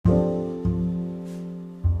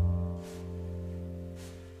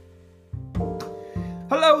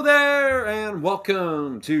and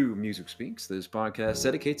welcome to Music Speaks. This podcast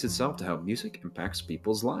dedicates itself to how music impacts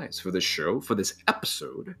people's lives. For this show, for this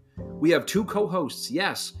episode, we have two co-hosts.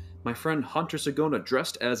 Yes, my friend Hunter Sagona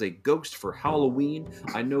dressed as a ghost for Halloween.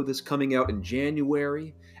 I know this coming out in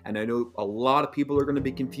January, and I know a lot of people are going to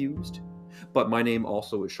be confused. But my name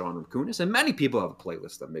also is Sean Rakunis, and many people have a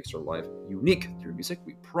playlist that makes their life unique through music.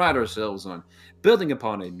 We pride ourselves on building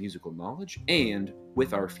upon a musical knowledge, and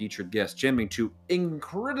with our featured guest, jamming to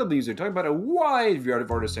incredible music, talking about a wide variety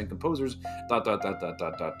of artists and composers, ...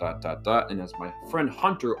 and as my friend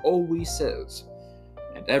Hunter always says,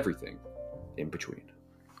 and everything in between.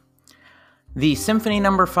 The Symphony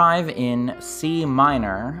No. 5 in C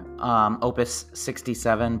minor, Opus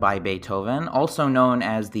 67 by Beethoven, also known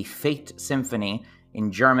as the Fate Symphony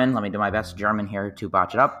in German. Let me do my best German here to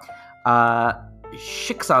botch it up.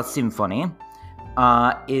 Schicksalssymphonie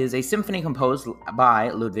is a symphony composed by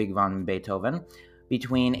Ludwig van Beethoven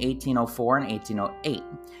between 1804 and 1808.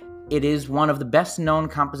 It is one of the best-known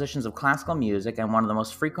compositions of classical music and one of the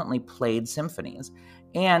most frequently played symphonies,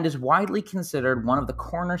 and is widely considered one of the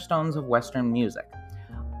cornerstones of Western music.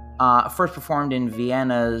 First performed in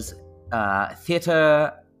Vienna's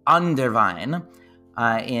Theater an der Wein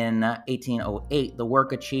in 1808, the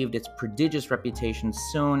work achieved its prodigious reputation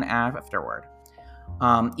soon afterward.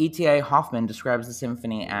 E.T.A. Hoffmann describes the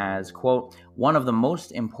symphony as, quote, one of the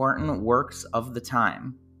most important works of the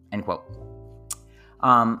time, end quote.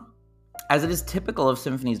 As it is typical of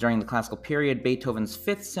symphonies during the classical period, Beethoven's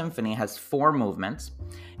Fifth Symphony has four movements.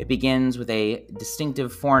 It begins with a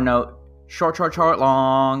distinctive four-note, short, short, short,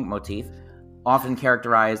 long motif, often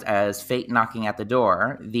characterized as fate knocking at the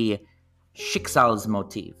door, the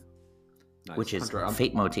Schicksalsmotiv, nice. Which is Hunter,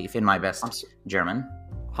 fate motif in my best German.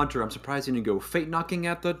 Hunter, I'm surprised you didn't go fate knocking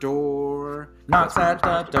at the door. Knocks at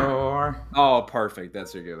the door. Oh, perfect.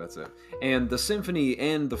 That's it. That's it. And the symphony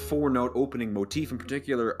and the four-note opening motif in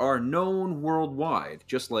particular are known worldwide,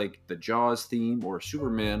 just like the Jaws theme or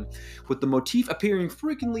Superman, with the motif appearing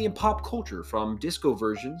frequently in pop culture, from disco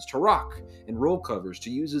versions to rock and roll covers to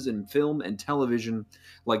uses in film and television,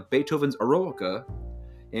 like Beethoven's Eroica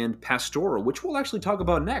and Pastoral, which we'll actually talk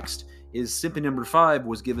about next. Is Symphony No. 5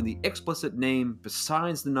 was given the explicit name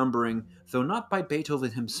besides the numbering, though not by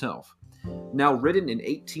Beethoven himself. Now written in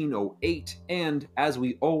 1808, and as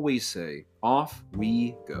we always say, off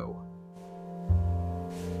we go.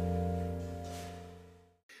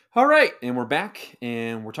 All right, and we're back,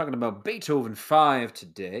 and we're talking about Beethoven 5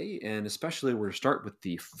 today, and especially we're going to start with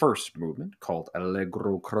the first movement called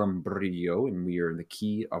Allegro con brio, and we are in the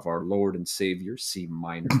key of our Lord and Savior, C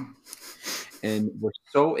minor. And we're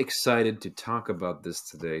so excited to talk about this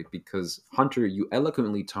today because, Hunter, you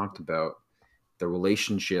eloquently talked about the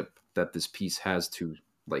relationship that this piece has to,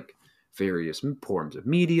 like, various forms of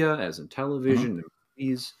media, as in television and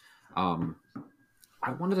movies.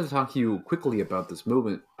 I wanted to talk to you quickly about this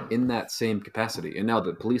movement in that same capacity. And now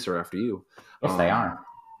the police are after you. Yes, they are.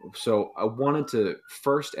 So I wanted to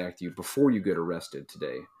first ask you, before you get arrested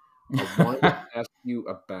today, I wanted to ask you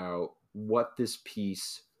about what this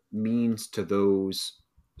piece means to those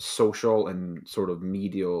social and sort of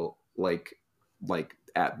medial like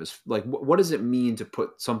atmosphere. Like, what does it mean to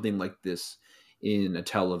put something like this in a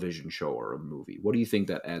television show or a movie? What do you think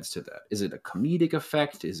that adds to that? Is it a comedic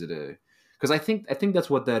effect? Is it a... Because I think that's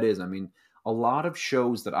what that is. I mean, a lot of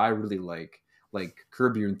shows that I really like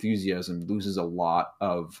Curb Your Enthusiasm, loses a lot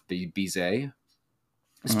of the Bizet,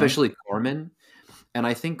 especially Carmen. And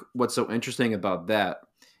I think what's so interesting about that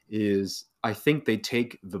is I think they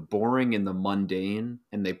take the boring and the mundane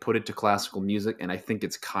and they put it to classical music. And I think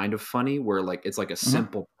it's kind of funny where like it's like a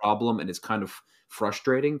simple problem and it's kind of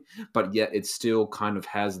frustrating, but yet it still kind of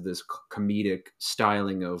has this comedic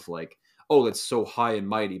styling of like, oh, it's so high and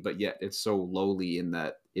mighty, but yet it's so lowly in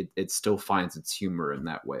that it still finds its humor in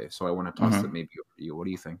that way. So I want to toss it maybe over to you. What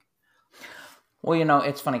do you think? Well, you know,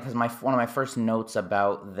 it's funny because one of my first notes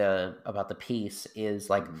about the piece is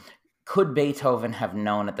like, could Beethoven have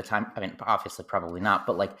known at the time? I mean, obviously, probably not.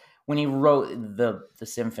 But like when he wrote the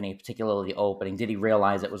symphony, particularly the opening, did he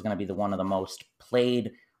realize it was going to be one of the most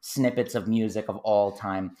played snippets of music of all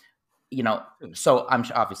time? You know, so I'm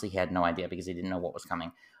sure obviously he had no idea because he didn't know what was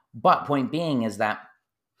coming. But point being is that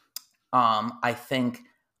I think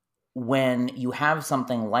when you have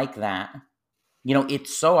something like that, you know,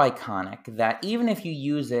 it's so iconic that even if you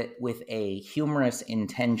use it with a humorous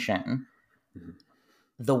intention,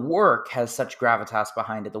 the work has such gravitas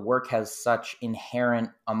behind it. The work has such inherent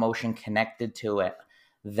emotion connected to it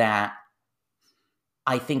that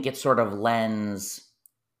I think it sort of lends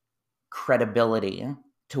credibility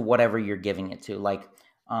to whatever you're giving it to. Like,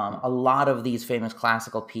 A lot of these famous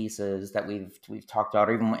classical pieces that we've talked about,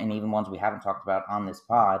 or even ones we haven't talked about on this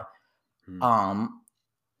pod,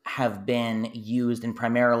 have been used in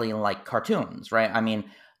primarily like cartoons, right? I mean,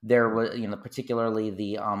 there was, particularly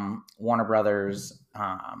the Warner Brothers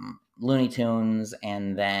Looney Tunes,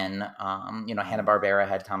 and then Hanna-Barbera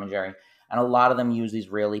had Tom and Jerry, and a lot of them use these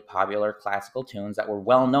really popular classical tunes that were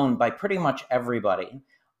well known by pretty much everybody,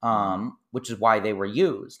 which is why they were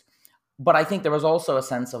used. But I think there was also a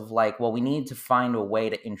sense of like, well, we need to find a way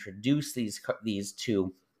to introduce these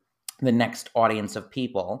to the next audience of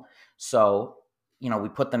people. So, we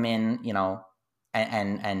put them in,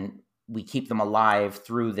 and we keep them alive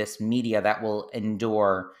through this media that will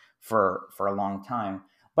endure for a long time.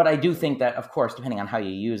 But I do think that, of course, depending on how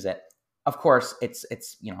you use it, of course, it's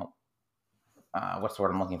what's the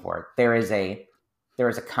word I'm looking for? There is a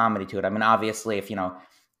comedy to it. I mean, obviously, if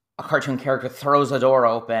a cartoon character throws a door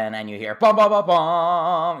open and you hear bum bum bum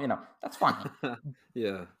bum, that's funny.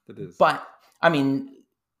 Yeah, it is. But I mean,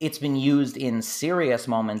 it's been used in serious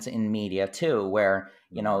moments in media too, where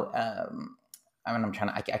I mean,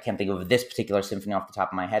 I can't think of this particular symphony off the top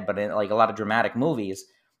of my head, but in like a lot of dramatic movies,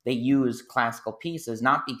 they use classical pieces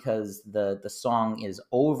not because the song is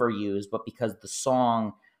overused, but because the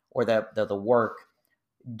song or the work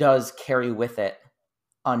does carry with it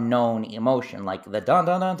a known emotion. Like the dun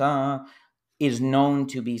dun dun dun is known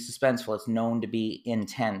to be suspenseful. It's known to be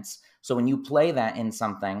intense. So when you play that in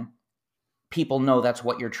something, people know that's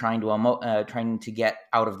what you're trying to get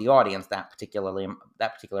out of the audience, that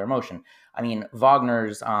particular emotion. I mean,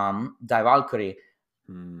 Wagner's Die Walküre.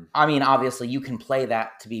 I mean, obviously, you can play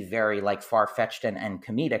that to be very like far-fetched and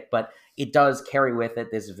comedic, but it does carry with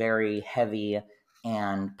it this very heavy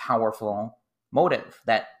and powerful motive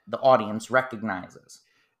that the audience recognizes.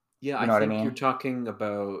 Yeah, You I know what I think mean? you're talking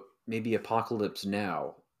about maybe Apocalypse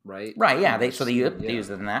Now, right? Right? Yeah. In They that so they scene,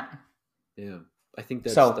 use it in that. yeah. I think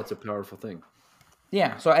So that's a powerful thing.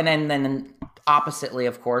 yeah. So and then oppositely,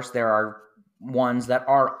 of course, there are ones that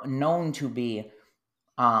are known to be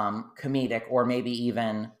comedic or maybe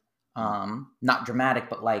even not dramatic,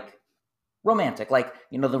 but like romantic, like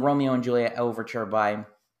the Romeo and Juliet overture by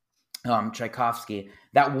Tchaikovsky.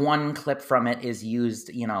 That one clip from it is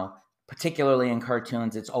used, particularly in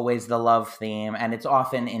cartoons. It's always the love theme, and it's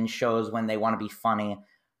often in shows when they want to be funny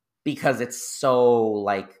because it's so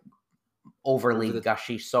like overly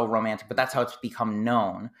gushy, so romantic. But that's how it's become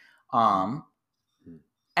known. And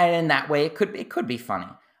in that way, it could be funny,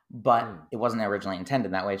 but it wasn't originally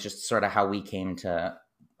intended that way. It's just sort of how we've come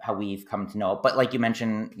to know it. But like you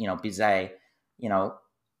mentioned, Bizet,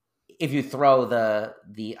 if you throw the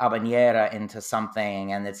habanera into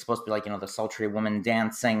something and it's supposed to be like, the sultry woman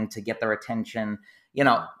dancing to get their attention,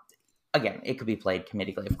 again, it could be played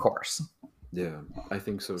comedically, of course. Yeah, I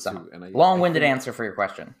think so too. And long-winded answer for your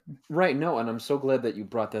question. Right, no, and I'm so glad that you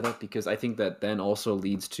brought that up because I think that then also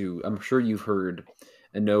leads to, I'm sure you've heard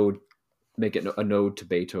a node to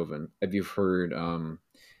Beethoven. If you've heard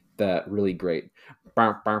that really great.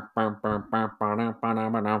 Oh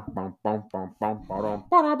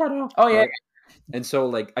yeah. Right? And so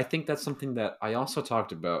like I think that's something that I also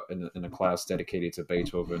talked about in a class dedicated to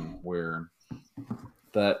Beethoven, where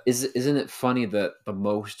isn't it funny that the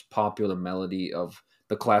most popular melody of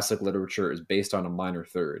the classic literature is based on a minor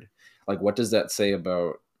third? Like, what does that say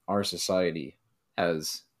about our society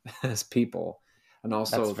as people? And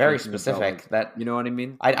also, that's very specific. That you know what I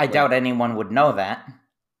mean? I doubt anyone would know that.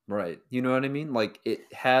 Right. You know what I mean? Like it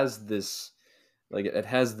has this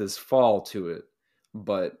fall to it,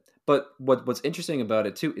 but what's interesting about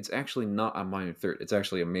it too, it's actually not a minor third. It's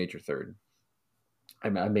actually a major third. I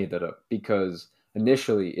made that up because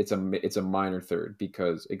initially it's a minor third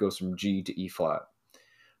because it goes from G to E flat,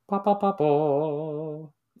 pa pa pa pa,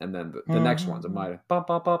 and then the next one's a minor, pa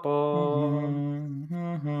pa pa pa.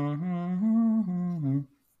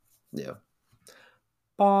 Yeah,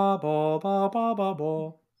 ba ba ba ba ba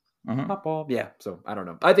ba. Yeah, so I don't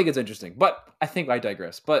know. I think it's interesting, but I think I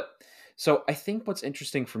digress. But so I think what's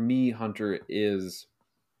interesting for me, Hunter, is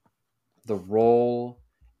the role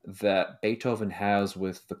that Beethoven has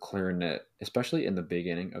with the clarinet, especially in the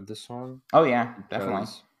beginning of the song. Oh yeah, definitely.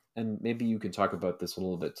 And maybe you can talk about this a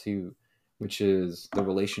little bit too, which is the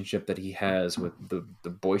relationship that he has with the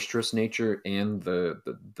boisterous nature and the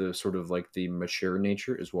sort of like the mature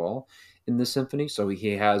nature as well in the symphony. So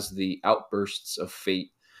he has the outbursts of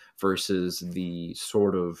fate versus the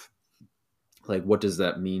sort of like, what does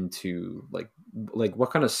that mean to like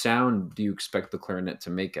what kind of sound do you expect the clarinet to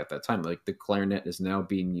make at that time? Like the clarinet is now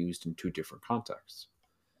being used in two different contexts.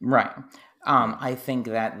 Right. I think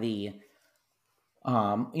that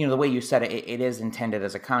The way you said it, it is intended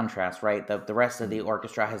as a contrast, right? The rest of the Mm,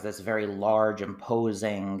 orchestra has this very large,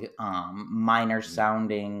 imposing, minor mm,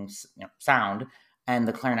 sounding, sound, and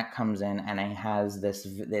the clarinet comes in and it has this.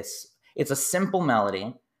 It's a simple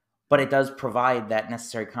melody, but it does provide that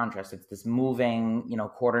necessary contrast. It's this moving,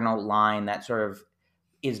 quarter note line that sort of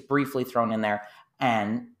is briefly thrown in there,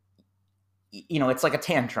 and it's like a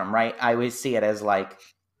tantrum, right? I always see it as like,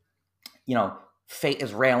 fate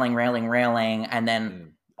is railing, railing, railing, and then yeah.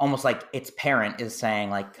 almost like its parent is saying,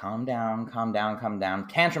 like, calm down, calm down, calm down,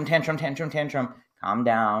 tantrum, tantrum, tantrum, tantrum, calm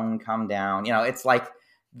down, calm down. It's like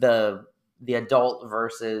the adult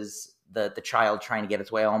versus the child trying to get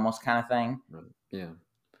its way, almost, kind of thing. Right. Yeah.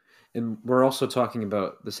 And we're also talking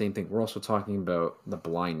about the same thing. We're also talking about the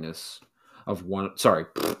blindness of one. Sorry,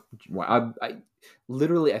 I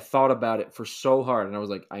literally I thought about it for so hard, and I was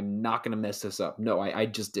like, I'm not going to mess this up. No, I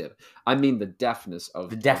just did. I mean the deafness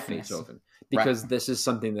The of deafness, Beethoven, right? because this is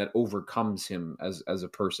something that overcomes him as a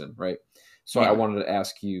person, right? So I Yeah. wanted to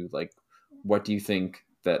ask you, like, what do you think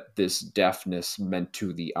that this deafness meant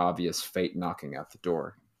to the obvious fate knocking at the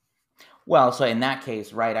door? Well, so in that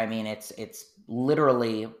case, right? I mean, it's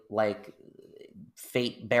literally like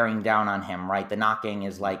fate bearing down on him, right? The knocking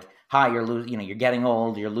is Mhm. like, "Hi, you're losing. You're getting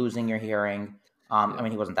old. You're losing your hearing." I Yeah.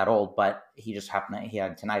 mean, he wasn't that old, but he just happened he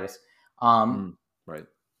had tinnitus, um, Mm. Right.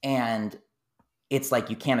 and it's like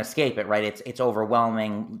you can't escape it, right? It's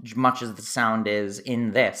overwhelming, much as the sound is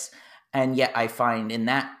in this, and yet I find in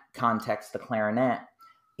that context, the clarinet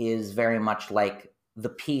is very much like the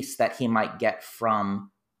piece that he might get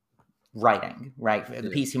from writing, right? The Yeah.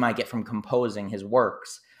 piece he might get from composing his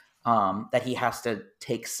works, that he has to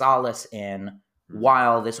take solace in Mm.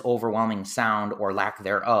 while this overwhelming sound, or lack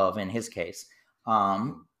thereof, in his case,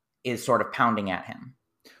 Yeah. is sort of pounding at him.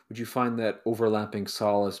 Would you find that overlapping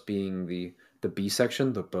solace being the B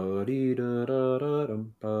section, the ba dee da da da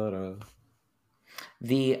dum ba da?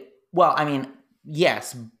 The Well, I mean,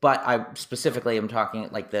 yes, but I specifically am talking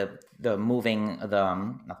like the moving, not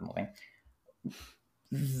the moving,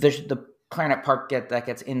 the clarinet part that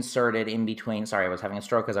gets inserted in between. Sorry, I was having a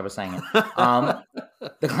stroke as I was saying it.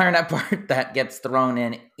 The clarinet part that gets thrown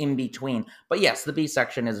in between. But yes, the B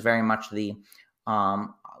section is very much the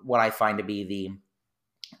what I find to be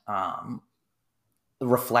um,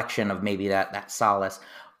 reflection of maybe that solace.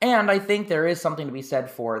 And I think there is something to be said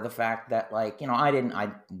for the fact that, like,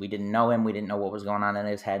 we didn't know him, we didn't know what was going on in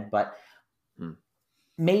his head, but Hmm.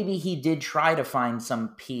 maybe he did try to find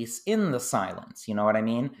some peace in the silence. You know what I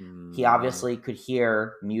mean? He Mm, obviously could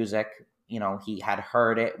hear music. He had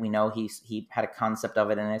heard it. We know he had a concept of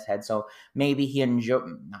it in his head. So maybe he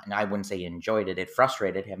enjoyed. I wouldn't say he enjoyed it. It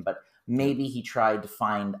frustrated him, but yeah, maybe he tried to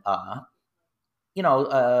find a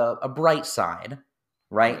bright side,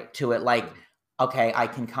 right. right, to it. Yeah. Like, okay, I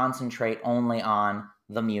can concentrate only on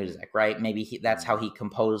the music, right? Maybe that's how Mm, he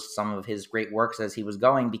composed some of his great works as he was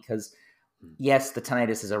going, because mm, yes, the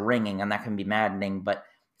tinnitus is a ringing and that can be maddening, but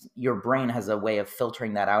your brain has a way of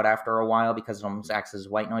filtering that out after a while because it almost mm, acts as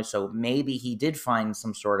white noise. So maybe he did find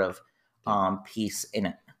some sort of yeah. peace in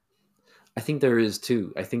it. I think there is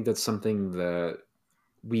too. I think that's something that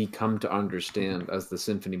we come to understand as the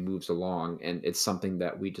symphony moves along, and it's something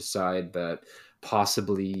that we decide that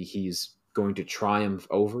possibly he's going to triumph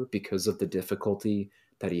over because of the difficulty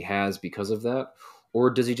that he has because of that. Or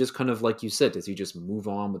does he just kind of, like you said, does he just move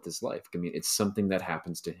on with his life? I mean, it's something that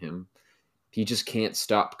happens to him. He just can't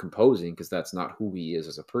stop composing because that's not who he is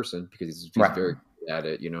as a person, because he's Right. very good at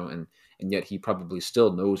it, and yet he probably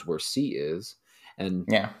still knows where C is. And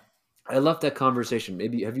Yeah. I love that conversation.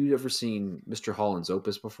 Maybe have you ever seen Mr. Holland's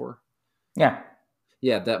Opus before? Yeah.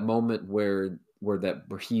 Yeah, that moment where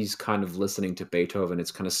he's kind of listening to Beethoven,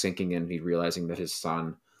 it's kind of sinking in, and he's realizing that his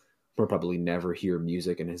son will probably never hear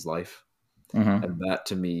music in his life. And Hmm. that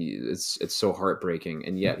to me, it's so heartbreaking.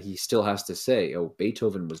 And yet he still has to say, "Oh,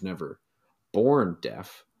 Beethoven was never born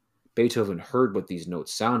deaf. Beethoven heard what these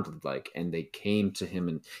notes sounded like, and they came to him,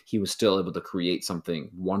 and he was still able to create something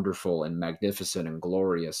wonderful and magnificent and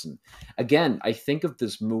glorious." And again, I think of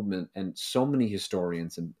this movement, and so many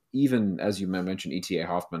historians, and even as you mentioned, E.T.A.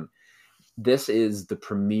 Hoffman, this is the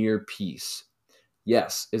premier piece.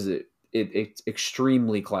 Yes, it's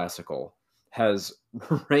extremely classical, has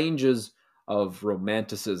ranges of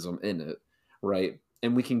romanticism in it, right?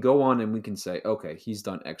 And we can go on and we can say, okay, he's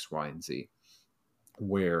done X, Y, and Z,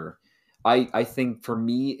 where I think for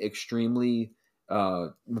me extremely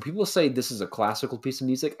when people say this is a classical piece of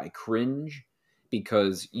music, I cringe,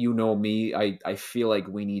 because you know me, I feel like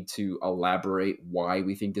we need to elaborate why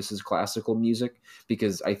we think this is classical music,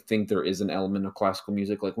 because I think there is an element of classical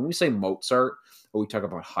music. Like when we say Mozart or we talk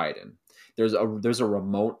about Haydn, there's a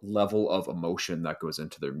remote level of emotion that goes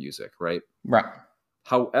into their music, right? Right.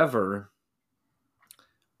 However,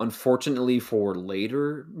 unfortunately for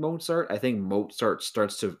later Mozart, I think Mozart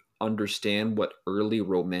starts to understand what early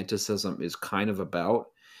romanticism is kind of about.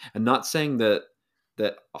 I'm not saying that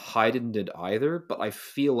Haydn did either, but I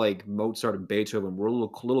feel like Mozart and Beethoven were a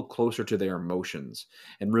little closer to their emotions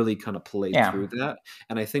and really kind of played Yeah. through that.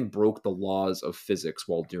 And I think broke the laws of physics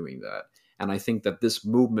while doing that. And I think that this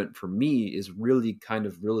movement for me is really kind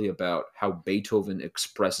of really about how Beethoven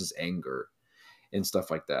expresses anger and stuff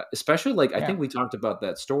like that. Especially like I Yeah. think we talked about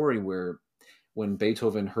that story where when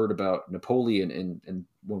Beethoven heard about Napoleon and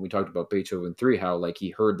when we talked about Beethoven 3, how like he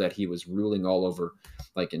heard that he was ruling all over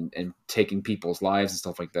like and taking people's lives and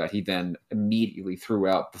stuff like that, he then immediately threw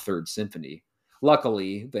out the third symphony.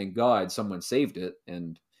 Luckily, thank God, someone saved it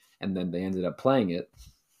and then they ended up playing it.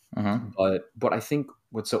 Mm-hmm. But I think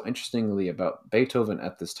what's so interestingly about Beethoven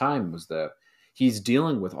at this time was that he's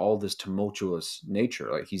dealing with all this tumultuous nature.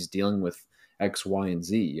 Like he's dealing with X, Y, and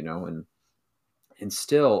Z, you know, and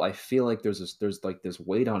still I feel like there's like this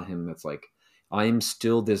weight on him that's like I'm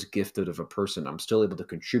still this gifted of a person. I'm still able to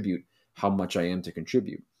contribute how much I am to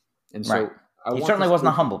contribute. And Right. so I He want certainly this wasn't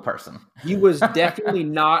a to, humble person. he was definitely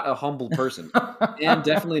not a humble person and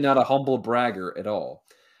definitely not a humble bragger at all.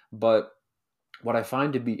 But what I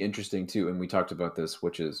find to be interesting too, and we talked about this,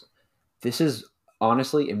 which is this is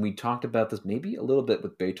honestly, and we talked about this maybe a little bit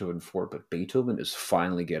with Beethoven 4, but Beethoven is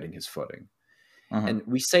finally getting his footing. Mm-hmm. And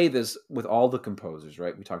we say this with all the composers,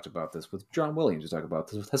 right? We talked about this with John Williams. We talked about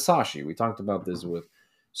this with Hisashi. We talked about this with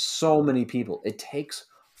so many people. It takes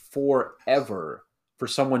forever for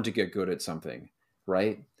someone to get good at something,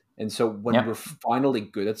 right? And so when we're Yep. finally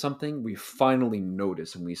good at something, we finally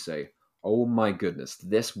notice and we say, oh my goodness,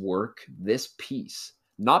 this work, this piece,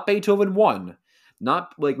 not Beethoven 1,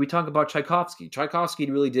 not like we talk about Tchaikovsky. Tchaikovsky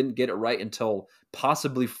really didn't get it right until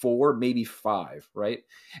possibly 4, maybe 5, right?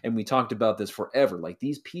 And we talked about this forever. Like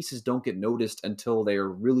these pieces don't get noticed until they are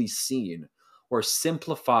really seen or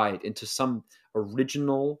simplified into some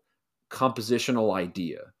original compositional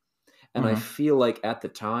idea. And I Mm-hmm. feel like at the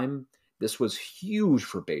time, this was huge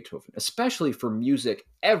for Beethoven, especially for music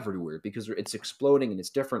everywhere because it's exploding and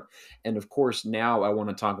it's different. And of course, now I want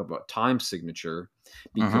to talk about time signature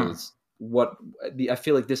Mm-hmm. because what I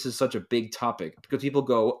feel like this is such a big topic because people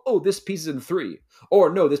go, oh, this piece is in 3,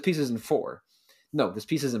 or no, this piece is in 4. No, this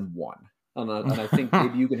piece is in 1. And I think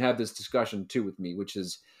maybe you can have this discussion too with me, which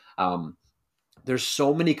is there's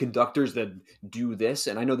so many conductors that do this,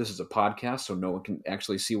 and I know this is a podcast, so no one can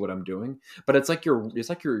actually see what I'm doing. But it's like you're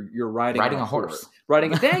riding on Riding a a horse. horse.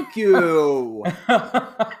 Riding. Thank you.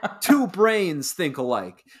 Two brains think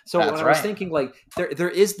alike. So when That's I was right. thinking, like there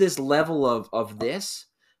is this level of this,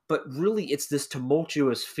 but really it's this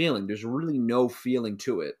tumultuous feeling. There's really no feeling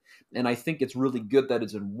to it, and I think it's really good that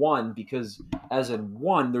it's in 1 because as in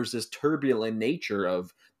 1, there's this turbulent nature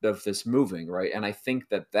of this moving, right? And I think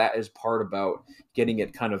that is part about getting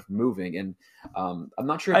it kind of moving. And I'm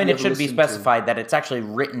not sure I if mean, you it ever should be listened to. specified that it's actually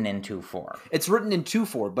written in 2/4. It's written in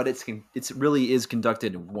 2/4, but it's really is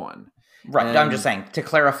conducted in 1. Right. I'm just And saying to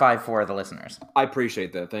clarify for the listeners. I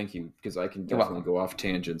appreciate that. Thank you, because I can You're definitely welcome. go off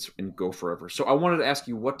tangents and go forever. So I wanted to ask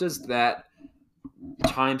you, what does that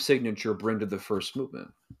time signature bring to the first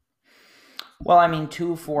movement? Well, I mean,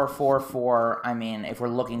 2/4/4/4. I mean, if we're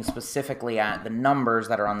looking specifically at the numbers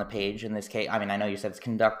that are on the page in this case, I mean, I know you said it's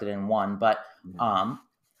conducted in 1, but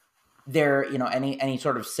there, any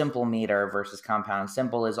sort of simple meter versus compound.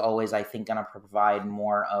 Simple is always, I think, going to provide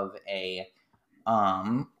more of a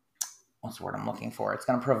what's the word I'm looking for? It's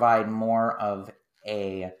going to provide more of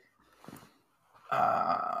a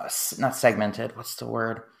not segmented. What's the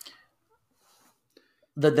word?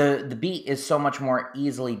 The beat is so much more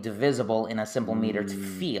easily divisible in a simple meter to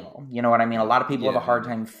feel. You know what I mean? A lot of people have a hard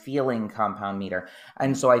time feeling compound meter.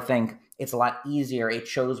 And so I think it's a lot easier. It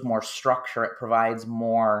shows more structure. It provides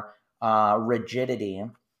more rigidity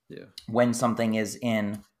when something is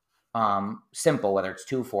in simple, whether it's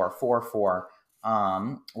 2/4/4/4,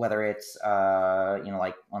 whether it's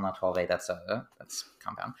like, well, not 12/8, that's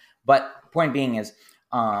compound. But point being is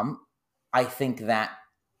I think that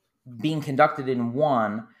being conducted in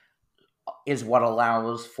 1 is what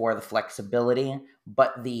allows for the flexibility,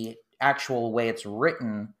 but the actual way it's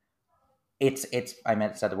written, it's I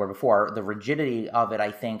meant to say the word before, the rigidity of it,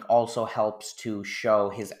 I think, also helps to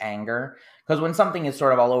show his anger. Because when something is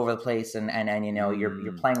sort of all over the place and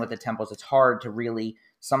you're playing with the tempos, it's hard to really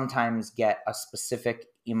sometimes get a specific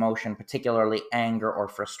emotion, particularly anger or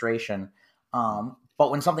frustration.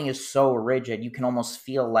 But when something is so rigid, you can almost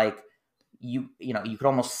feel like you could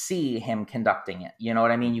almost see him conducting it. You know what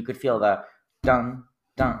I mean? You could feel the dun,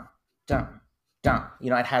 dun, dun, dun.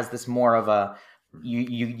 It has this more of a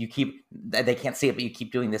you keep, they can't see it, but you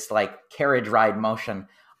keep doing this like carriage ride motion.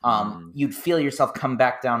 You'd feel yourself come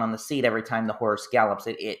back down on the seat every time the horse gallops.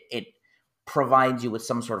 It provides you with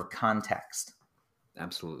some sort of context.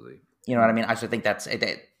 Absolutely. You know what I mean? I should think that's it.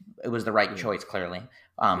 It was the right choice, clearly,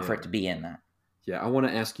 for it to be in that. Yeah, I want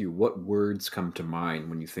to ask you, what words come to mind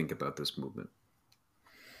when you think about this movement?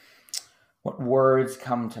 What words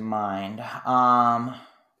come to mind? I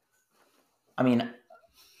mean,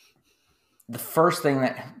 the first thing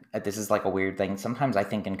that this is like a weird thing. Sometimes I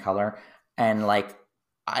think in color, and like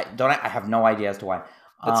I have no idea as to why.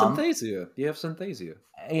 That's synesthesia. You have synesthesia.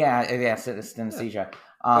 Yeah, synesthesia. Yeah.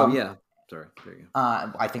 Oh yeah, sorry. There you go.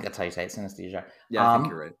 I think that's how you say it, synesthesia. Yeah, I think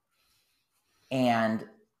you're right. And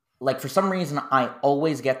like for some reason, I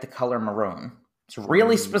always get the color maroon. It's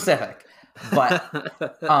really specific, but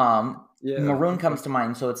maroon comes to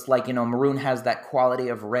mind. So it's like, maroon has that quality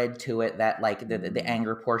of red to it, that like the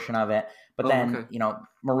anger portion of it. But then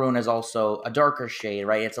maroon is also a darker shade,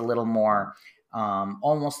 right? It's a little more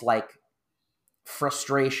almost like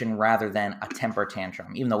frustration rather than a temper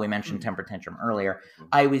tantrum. Even though we mentioned temper tantrum earlier,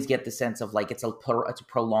 I always get the sense of like it's a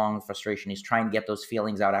prolonged frustration. He's trying to get those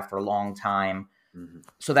feelings out after a long time.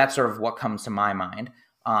 So that's sort of what comes to my mind.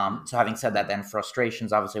 So having said that, then frustration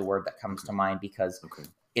is obviously a word that comes to mind because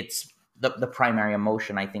it's the primary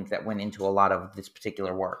emotion, I think, that went into a lot of this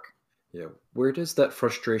particular work. Yeah. Where does that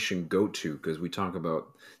frustration go to? Because we talk about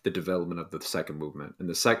the development of the second movement and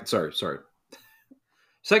the second theme.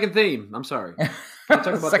 I'm sorry. We talk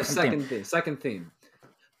about the second theme. Second theme.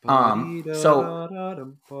 Well,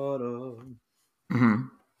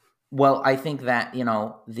 I think that,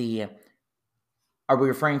 are we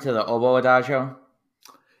referring to the oboe adagio?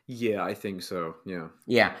 Yeah, I think so. Yeah.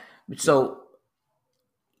 Yeah. So,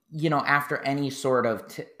 after any sort of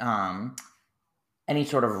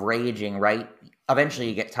raging, right? Eventually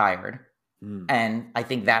you get tired. And I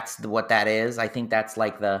think that's what that is. I think that's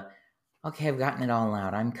like okay, I've gotten it all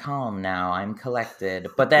out. I'm calm now. I'm collected.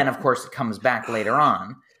 But then, of course, it comes back later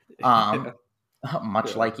on.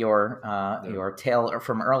 Much like your tale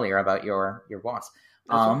from earlier about your boss.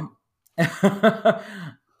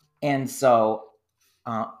 And so,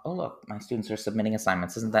 oh look, my students are submitting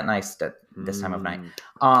assignments. Isn't that nice at this time of night?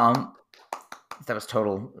 That was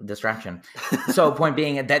total distraction. So point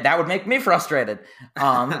being that would make me frustrated.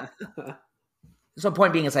 So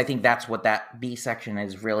point being is I think that's what that B section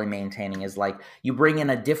is really maintaining, is like you bring in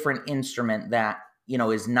a different instrument that,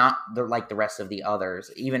 is not like the rest of the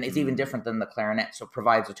others. It's even different than the clarinet. So it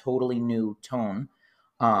provides a totally new tone.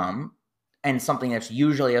 And something that's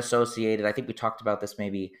usually associated, I think we talked about this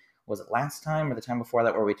maybe, was it last time or the time before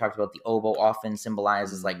that, where we talked about the oboe often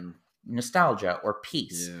symbolizes like nostalgia or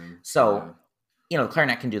peace. Yeah. So, the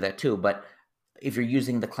clarinet can do that too. But if you're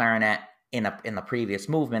using the clarinet in the previous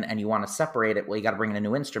movement and you want to separate it, well, you got to bring in a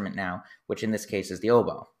new instrument now, which in this case is the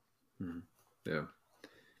oboe. Yeah.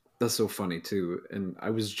 That's so funny too. And I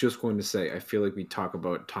was just going to say, I feel like we talk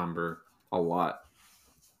about timbre a lot.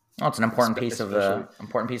 Oh, it's an important piece of the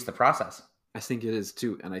process. I think it is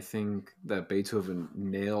too, and I think that Beethoven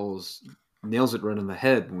nails it right on the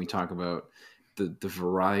head when we talk about the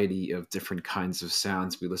variety of different kinds of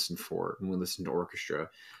sounds we listen for when we listen to orchestra.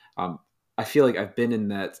 I feel like I've been in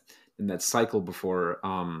that cycle before,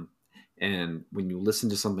 and when you listen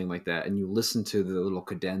to something like that, and you listen to the little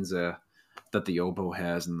cadenza that the oboe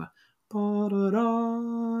has, and then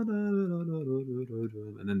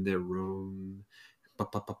the room.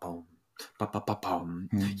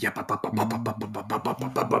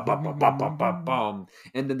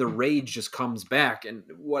 And then the rage just comes back, and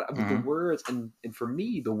the words, and for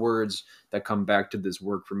me, the words that come back to this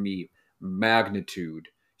work for me: magnitude,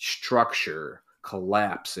 structure,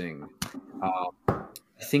 collapsing.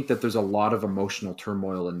 I think that there's a lot of emotional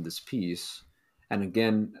turmoil in this piece, and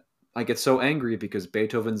again, I get so angry because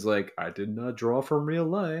Beethoven's like, I did not draw from real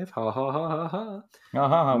life. Ha ha ha ha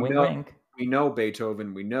ha. Wink wink. We know,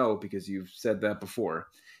 Beethoven, we know, because you've said that before.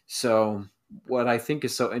 So what I think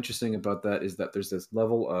is so interesting about that is that there's this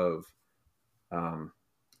level of,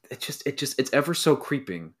 it's ever so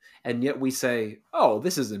creeping. And yet we say, oh,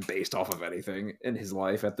 this isn't based off of anything in his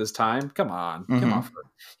life at this time. Come on.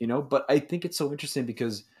 But I think it's so interesting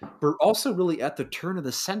because we're also really at the turn of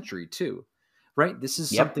the century too, right? This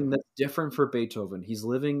is something that's different for Beethoven. He's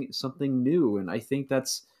living something new. And I think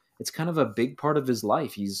it's kind of a big part of his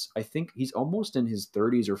life. I think he's almost in his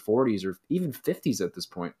 30s or 40s or even 50s at this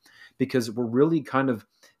point, because we're really kind of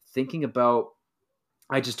thinking about,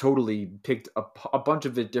 I just totally picked a bunch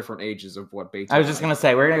of different ages of what Beethoven. I was just going to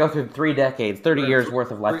say, we're going to go through 3 decades, 30 years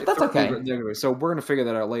worth of life. That's okay. So we're going to figure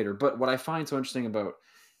that out later. But what I find so interesting about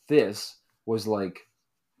This was like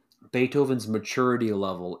Beethoven's maturity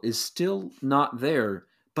level is still not there,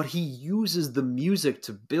 but he uses the music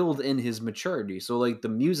to build in his maturity. So like the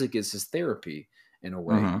music is his therapy in a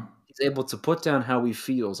way. Mm-hmm. He's able to put down how he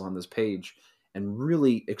feels on this page and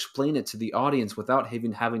really explain it to the audience without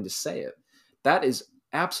even having to say it. That is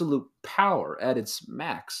absolute power at its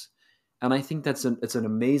max. And I think it's an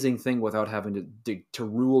amazing thing without having to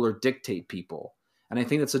rule or dictate people. And I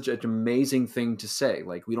think that's such an amazing thing to say.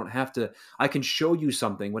 Like we don't have to. I can show you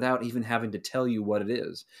something without even having to tell you what it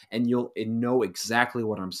is, and you'll know exactly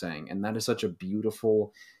what I'm saying. And that is such a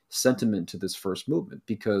beautiful sentiment to this first movement.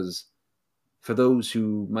 Because for those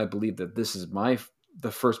who might believe that this is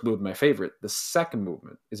the first movement my favorite, the second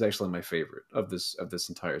movement is actually my favorite of this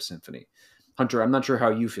entire symphony. Hunter, I'm not sure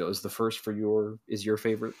how you feel. Is the first is your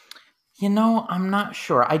favorite? I'm not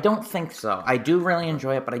sure. I don't think so. I do really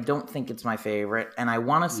enjoy it, but I don't think it's my favorite. And I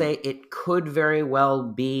want to say it could very well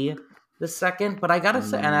be the second, but I gotta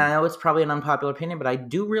say, and I know it's probably an unpopular opinion, but I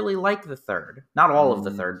do really like the third. Not all of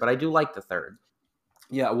the third, but I do like the third.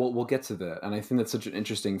 Yeah, we'll get to that, and I think that's such an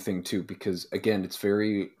interesting thing too, because again, it's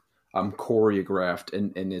very choreographed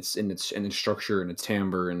and its structure and its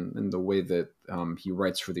timbre and the way that he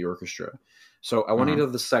writes for the orchestra. So I want to Mm-hmm. go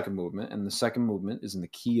to the second movement, and the second movement is in the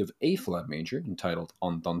key of A flat major, entitled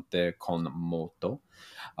Andante con moto.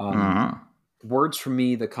 Um, Mm-hmm. Words for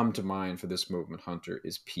me that come to mind for this movement, Hunter,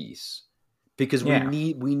 is peace, because Yeah.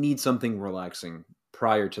 we need something relaxing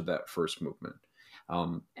prior to that first movement.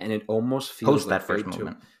 And it almost feels Post like that first Beethoven.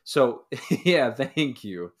 movement. So yeah, thank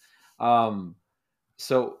you. Um,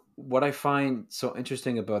 so what I find so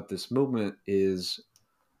interesting about this movement is,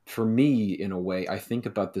 for me, in a way, I think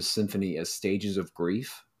about this symphony as stages of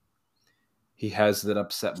grief. He has that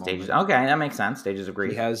upset Stages. moment. Okay, that makes sense. Stages of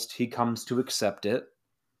grief. He comes to accept it.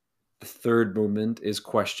 The third movement is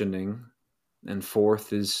questioning, and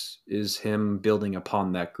fourth is him building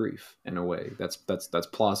upon that grief in a way that's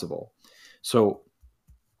plausible. So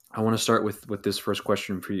I want to start with this first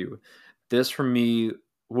question for you. This for me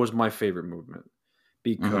was my favorite movement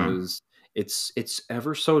Mm-hmm. because it's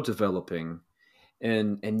ever so developing,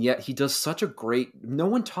 and yet he does such a great. No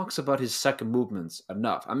one talks about his second movements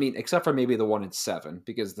enough. I mean, except for maybe the one in seven,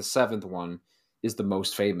 because the seventh one is the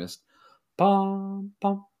most famous. Bum,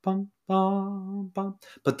 bum, bum, bum, bum.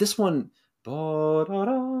 But this one,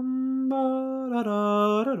 ba-da-dum,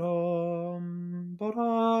 ba-da-da-da-dum,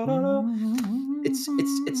 ba-da-da-da.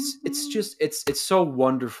 It's just it's so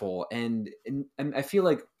wonderful, and I feel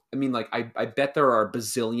like, I mean, like I bet there are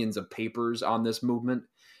bazillions of papers on this movement,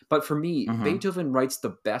 but for me, Mm-hmm. Beethoven writes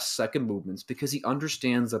the best second movements because he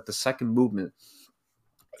understands that the second movement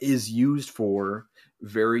is used for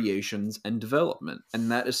variations and development. And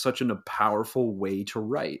that is such a powerful way to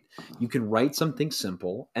write. You can write something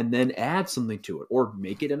simple and then add something to it, or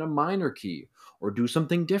make it in a minor key, or do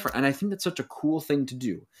something different. And I think that's such a cool thing to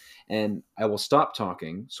do. And I will stop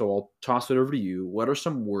talking. So I'll toss it over to you. What are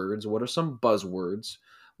some words? What are some buzzwords?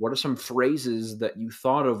 What are some phrases that you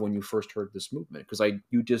thought of when you first heard this movement? Because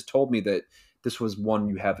you just told me that this was one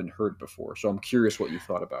you haven't heard before. So I'm curious what you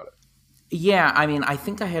thought about it. Yeah, I mean, I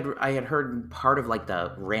think I had heard part of like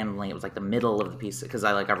the randomly. It was like the middle of the piece because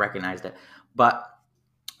I recognized it. But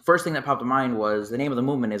first thing that popped to mind was the name of the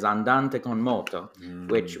movement is Andante con moto,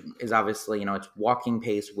 which Mm. is obviously it's walking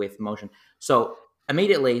pace with motion. So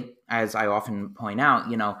immediately, as I often point out,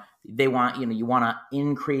 they want you want to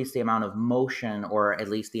increase the amount of motion, or at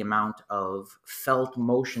least the amount of felt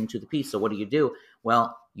motion to the piece. So what do?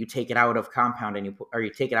 Well, you take it out of compound and you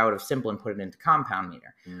take it out of simple and put it into compound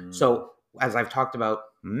meter. Mm. So as I've talked about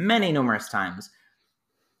many numerous times,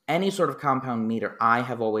 any sort of compound meter I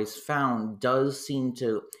have always found does seem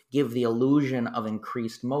to give the illusion of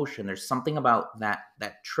increased motion. There's something about that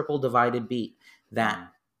triple divided beat that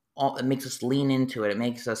Mm. it makes us lean into it. It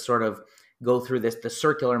makes us sort of go through the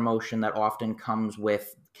circular motion that often comes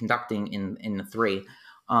with conducting in the three,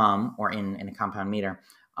 or in a compound meter.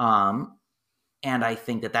 And I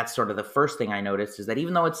think that's sort of the first thing I noticed, is that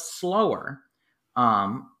even though it's slower,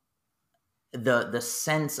 um, the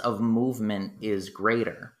sense of movement is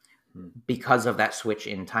greater Mm. because of that switch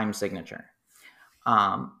in time signature.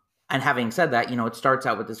 And having said that, it starts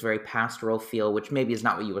out with this very pastoral feel, which maybe is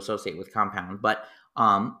not what you associate with compound, but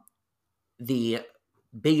the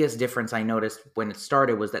biggest difference I noticed when it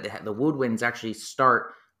started was that the woodwinds actually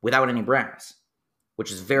start without any brass,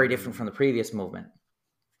 which is very different from the previous movement.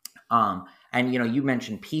 And you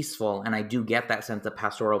mentioned peaceful, and I do get that sense, the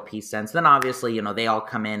pastoral peace sense. Then obviously, they all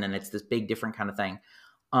come in, and it's this big different kind of thing.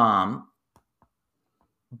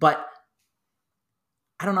 But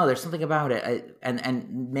I don't know. There's something about it,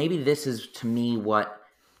 and maybe this is to me what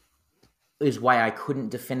is why I couldn't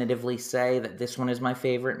definitively say that this one is my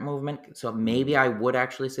favorite movement. So maybe I would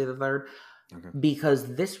actually say the third,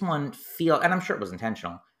 because this one and I'm sure it was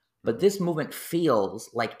intentional, but this movement feels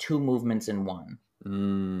like two movements in one.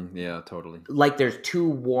 Yeah, totally. Like there's two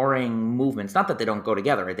warring movements. Not that they don't go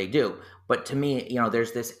together, right? They do. But to me,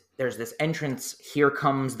 there's this entrance, here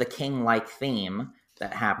comes the king-like theme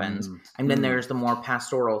that happens, and then there's the more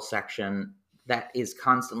pastoral section that is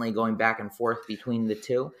constantly going back and forth between the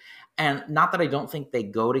two. And not that I don't think they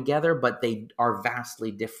go together, but they are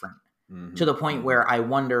vastly different, to the point where I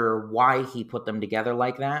wonder why he put them together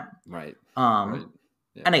like that. Right. Right.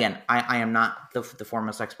 Yeah. And again, I am not the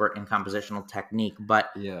foremost expert in compositional technique, but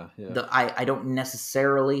I don't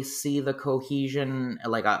necessarily see the cohesion,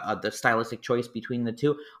 like the stylistic choice between the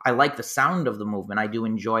two. I like the sound of the movement. I do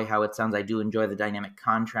enjoy how it sounds. I do enjoy the dynamic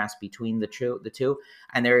contrast between the two.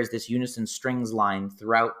 And there is this unison strings line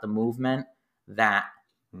throughout the movement that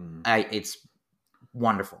it's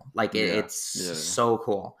wonderful. Like it's so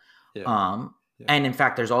cool. Yeah. And in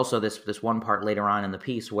fact, there's also this one part later on in the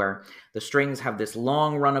piece where the strings have this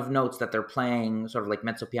long run of notes that they're playing, sort of like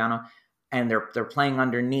mezzo piano, and they're playing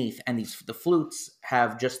underneath, and the flutes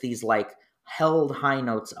have just these like held high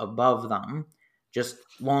notes above them, just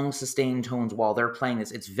long sustained tones while they're playing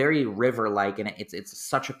this. It's very river-like, and it's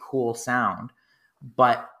such a cool sound.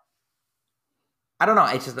 But I don't know.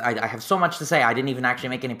 It's just I have so much to say. I didn't even actually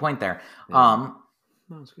make any point there. No,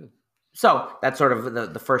 it's good. So that's sort of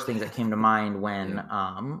the first things that came to mind when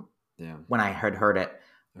I had heard it.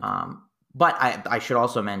 Okay. But I should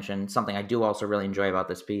also mention something I do also really enjoy about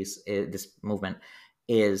this piece, this movement,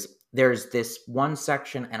 is there's this one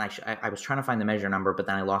section, and I was trying to find the measure number, but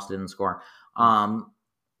then I lost it in the score,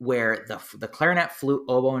 where the clarinet, flute,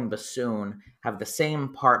 oboe, and bassoon have the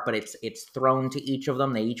same part, but it's thrown to each of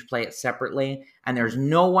them. They each play it separately, and there's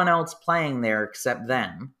no one else playing there except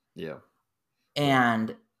them. Yeah.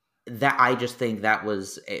 And that I just think that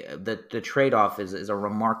was the trade-off is a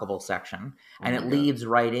remarkable section, and it leads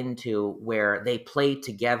right into where they play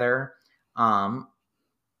together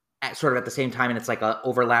sort of at the same time, and it's like a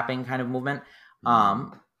overlapping kind of movement.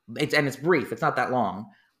 It's brief, it's not that long,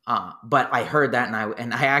 but I heard that,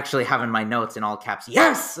 and I actually have in my notes in all caps,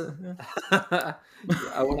 yes. I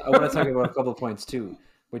want to talk about a couple of points too,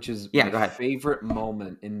 which is my favorite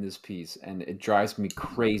moment in this piece, and it drives me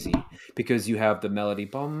crazy because you have the melody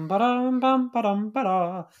bum ba-dum bum ba-dum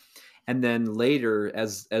ba-da, and then later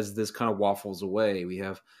as this kind of waffles away, we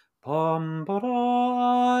have bum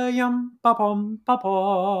ba-da yum ba-bum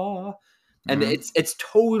ba-ba. And it's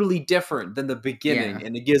totally different than the beginning,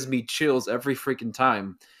 and it gives me chills every freaking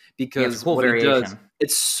time because cool what variation. it does,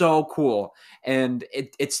 it's so cool, and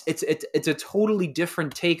it's a totally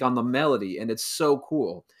different take on the melody, and it's so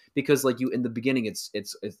cool because like in the beginning it's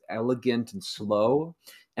elegant and slow,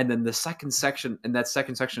 and then the second section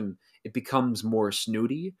it becomes more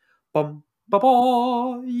snooty, bum ba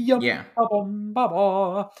ba yum ba bum ba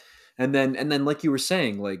ba, and then like you were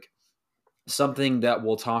saying, like something that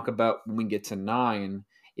we'll talk about when we get to 9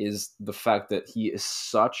 is the fact that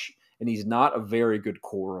he's not a very good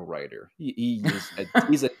choral writer. He's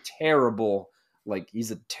a terrible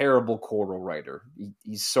choral writer.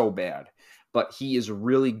 He's so bad, but he is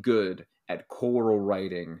really good at choral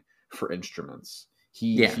writing for instruments.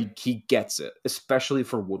 He gets it, especially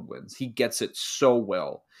for woodwinds. He gets it so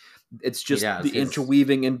well. It's just the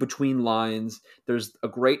interweaving in between lines. There's a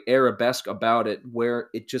great arabesque about it where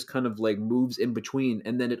it just kind of like moves in between,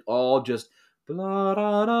 and then it all just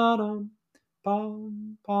bum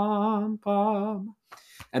bum bum,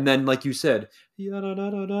 and then like you said, the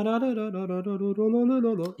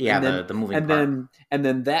moving part. And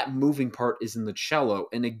then that moving part is in the cello,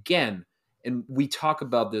 and again, and we talk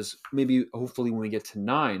about this maybe hopefully when we get to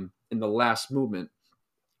 9 in the last movement,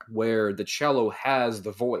 where the cello has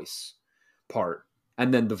the voice part,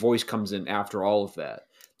 and then the voice comes in after all of that.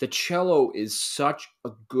 The cello is such a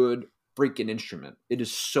good freaking instrument. It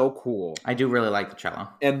is so cool. I do really like the cello.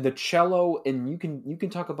 And the cello, and you can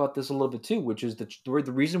talk about this a little bit too, which is the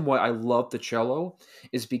reason why I love the cello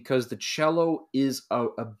is because the cello is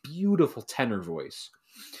a beautiful tenor voice.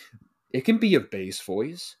 It can be a bass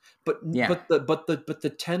voice, but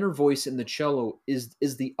the tenor voice in the cello is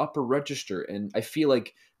the upper register, and I feel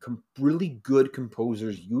like really good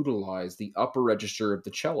composers utilize the upper register of the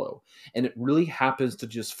cello, and it really happens to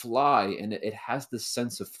just fly, and it has this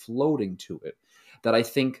sense of floating to it that I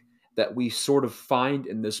think that we sort of find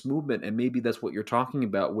in this movement, and maybe that's what you're talking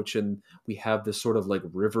about, which we have this sort of like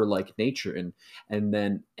river-like nature, and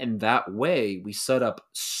then in that way we set up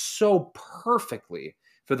so perfectly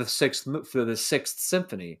for the sixth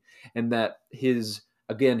symphony, and that his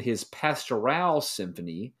pastoral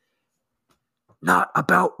symphony not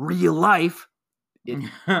about real life. It's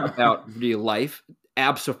about real life.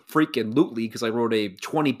 Abso-freaking-lutely, because I wrote a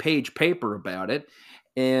 20-page paper about it.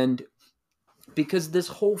 And because this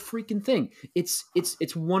whole freaking thing, it's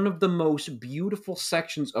one of the most beautiful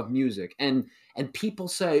sections of music. And people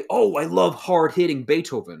say, oh, I love hard-hitting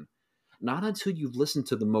Beethoven. Not until you've listened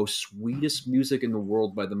to the most sweetest music in the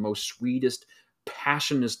world by the most sweetest,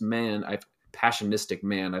 passionistic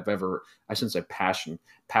man I've ever, I shouldn't say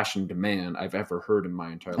passioned man I've ever heard in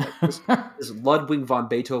my entire life. This Ludwig von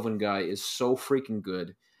Beethoven guy is so freaking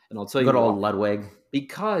good. And I'll tell you Good old why. Ludwig.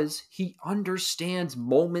 Because he understands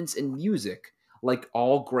moments in music like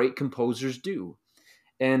all great composers do.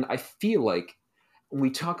 And I feel like when we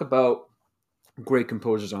talk about great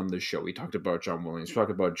composers on this show, we talked about John Williams, we talked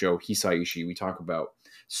about Joe Hisaishi, we talk about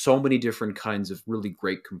so many different kinds of really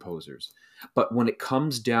great composers. But when it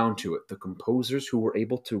comes down to it, the composers who were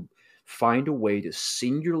able to find a way to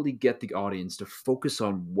singularly get the audience to focus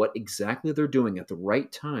on what exactly they're doing at the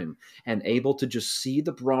right time and able to just see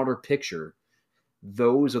the broader picture,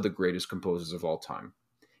 those are the greatest composers of all time.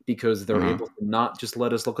 Because they're able to not just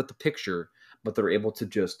let us look at the picture, but they're able to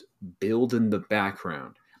just build in the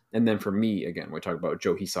background. And then for me, again, when we talk about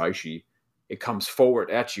Joe Hisaishi, it comes forward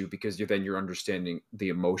at you because you're understanding the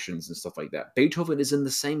emotions and stuff like that. Beethoven is in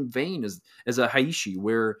the same vein as a Hisaishi,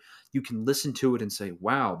 where you can listen to it and say,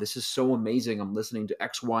 wow, this is so amazing. I'm listening to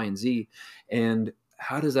X, Y, and Z. And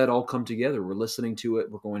how does that all come together? We're listening to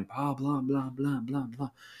it. We're going, blah, blah, blah, blah, blah, blah.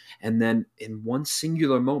 And then in one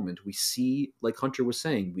singular moment, we see, like Hunter was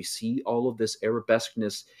saying, we see all of this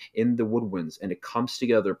arabesqueness in the woodwinds, and it comes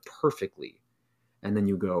together perfectly. And then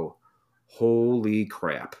you go, holy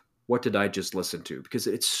crap, what did I just listen to? Because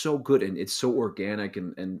it's so good and it's so organic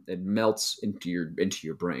and it melts into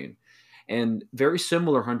your brain. And very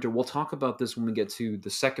similar, Hunter, we'll talk about this when we get to the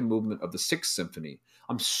second movement of the Sixth Symphony.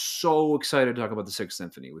 I'm so excited to talk about the Sixth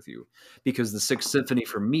Symphony with you, because the Sixth Symphony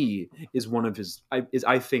for me is one of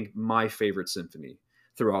I think my favorite symphony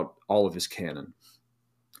throughout all of his canon.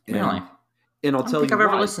 Really? And I'll I don't tell think you I've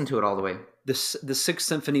ever why. listened to it all the way. The Sixth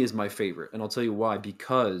Symphony is my favorite, and I'll tell you why.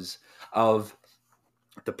 Because of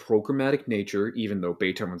the programmatic nature, even though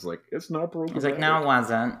Beethoven's like, it's not programmatic. He's like, no, it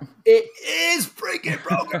wasn't. It is freaking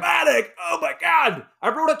programmatic. Oh my God. I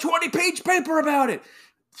wrote a 20-page paper about it.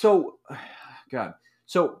 So, God.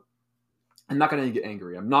 So, I'm not going to get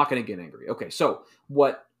angry. Okay, so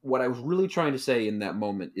what I was really trying to say in that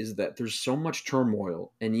moment is that there's so much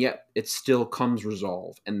turmoil, and yet it still comes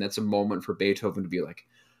resolve. And that's a moment for Beethoven to be like,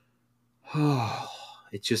 oh,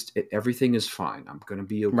 everything is fine. I'm going to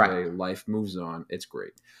be okay. Right. Life moves on. It's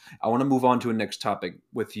great. I want to move on to a next topic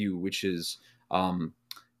with you, which is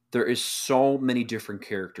there is so many different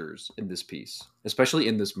characters in this piece, especially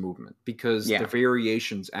in this movement, because the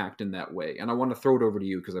variations act in that way. And I want to throw it over to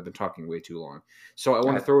you because I've been talking way too long. So I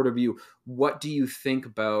want to throw it over to you. What do you think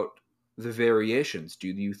about the variations? Do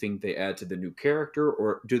you think they add to the new character,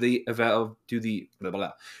 or do they add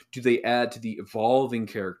to the evolving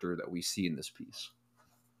character that we see in this piece?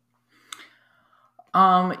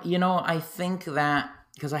 I think that,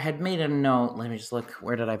 because I had made a note. Let me just look.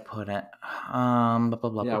 Where did I put it? I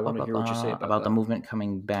want to hear what you say about the movement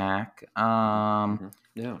coming back. Or not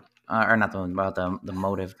the movement, about the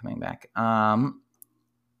motive coming back. Oh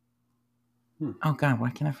God,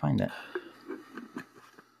 why can't I find it?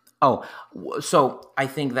 Oh, so I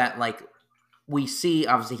think that, like, we see,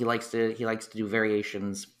 obviously he likes to do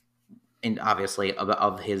variations, and obviously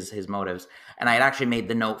of his motives. And I had actually made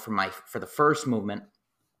the note for the first movement,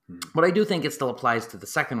 but I do think it still applies to the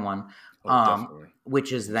second one,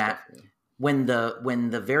 which is that when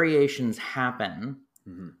the variations happen,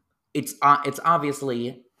 it's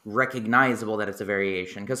obviously recognizable that it's a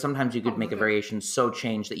variation, because sometimes you could make a variation so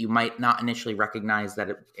changed that you might not initially recognize that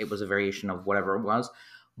it was a variation of whatever it was,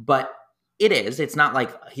 but it is. It's not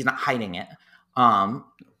like he's not hiding it.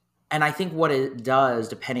 And I think what it does,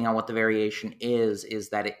 depending on what the variation is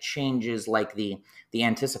that it changes, like, the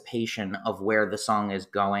anticipation of where the song is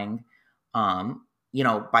going,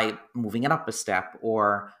 by moving it up a step,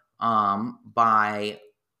 or by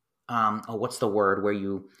what's the word where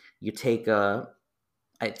you take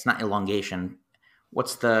it's not elongation.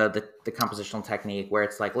 What's the compositional technique where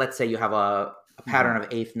it's like, let's say you have a pattern of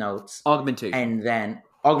eighth notes. Augmentation. And then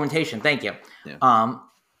augmentation. Thank you. Yeah.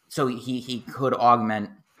 So he could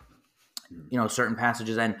augment, certain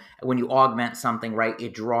passages, and when you augment something, right,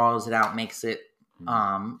 it draws it out, makes it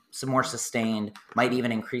some more sustained, might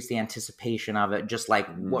even increase the anticipation of it, just like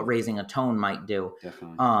what raising a tone might do.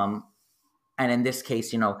 Definitely. And in this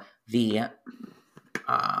case, I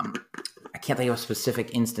can't think of a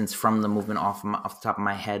specific instance from the movement off the top of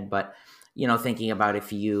my head, but thinking about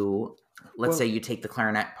if you let's say you take the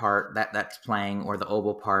clarinet part that's playing or the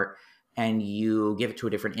oboe part and you give it to a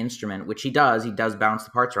different instrument, which he does bounce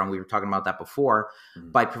the parts around. We were talking about that before.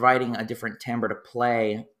 By providing a different timbre to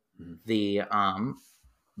play the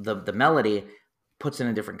melody, puts in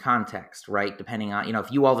a different context, right? Depending on,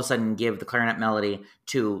 if you all of a sudden give the clarinet melody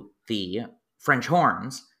to the French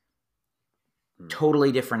horns,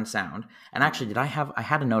 totally different sound. And actually, I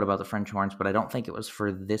had a note about the French horns, but I don't think it was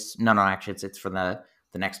for this. No, actually, it's for the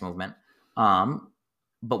next movement.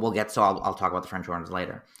 But we'll get, so I'll talk about the French horns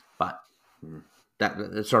later. But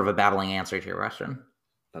that's sort of a babbling answer to your question.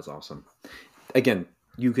 That's awesome. Again,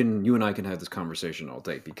 you and I can have this conversation all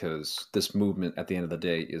day, because this movement at the end of the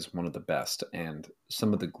day is one of the best and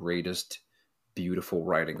some of the greatest beautiful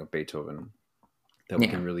writing of Beethoven that we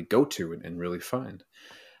can really go to and really find.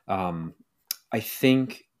 I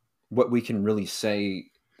think what we can really say,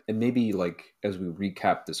 and maybe like as we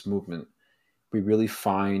recap this movement, we really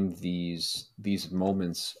find these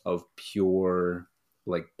moments of pure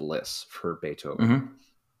like bliss for Beethoven,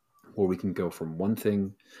 where we can go from one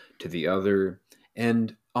thing to the other.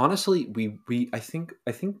 And honestly, I think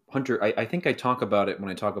Hunter, I think I talk about it when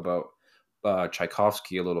I talk about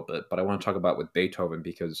Tchaikovsky a little bit, but I want to talk about with Beethoven,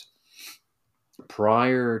 because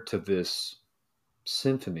prior to this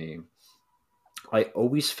symphony, I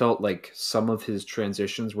always felt like some of his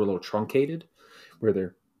transitions were a little truncated, where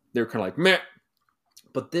they're kind of like meh.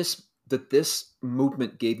 But this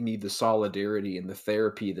movement gave me the solidarity and the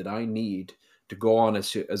therapy that I need to go on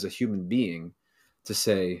as a human being, to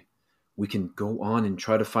say we can go on and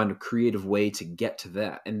try to find a creative way to get to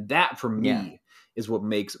that. And that for me is what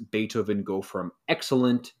makes Beethoven go from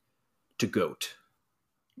excellent to GOAT.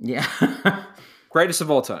 Yeah. Greatest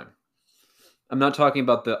of all time. I'm not talking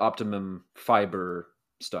about the optimum fiber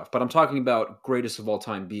stuff, but I'm talking about greatest of all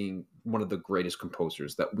time being one of the greatest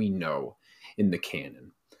composers that we know in the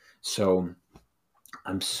canon. So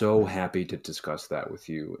I'm so happy to discuss that with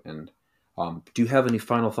you. And do you have any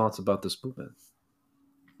final thoughts about this movement?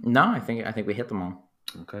 No, I think we hit them all.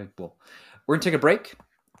 Okay, well, we're going to take a break.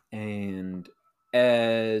 And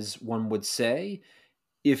as one would say,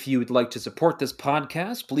 if you would like to support this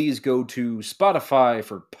podcast, please go to Spotify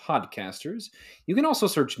for podcasters. You can also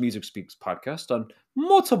search Music Speaks Podcast on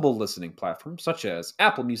multiple listening platforms such as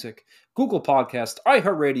Apple Music, Google Podcast,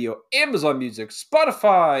 iHeartRadio, Amazon Music,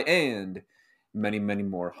 Spotify, and many, many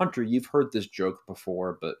more. Hunter, you've heard this joke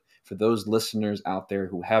before, but for those listeners out there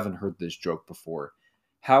who haven't heard this joke before,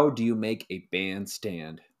 how do you make a band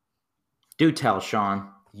stand? Do tell, Sean.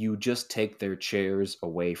 You just take their chairs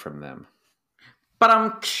away from them.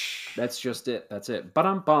 That's just it. That's it.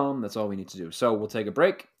 Ba-dum-bum. That's all we need to do. So we'll take a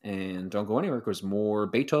break, and don't go anywhere, because more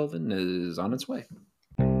Beethoven is on its way.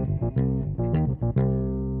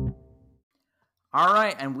 All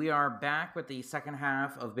right, and we are back with the second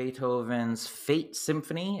half of Beethoven's Fate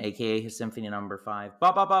Symphony, aka his Symphony Number 5.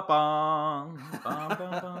 Ba-ba-ba-bum.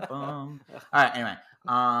 Bum-bum-bum-bum. All right, anyway.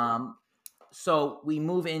 So we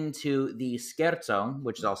move into the Scherzo,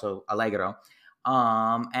 which is also Allegro.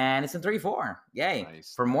 And it's in 3/4. Yay.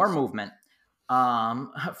 Nice, for more movement.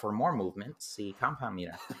 For more movement, see compound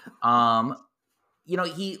meter. I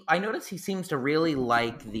noticed he seems to really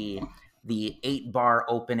like the 8-bar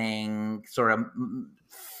opening, sort of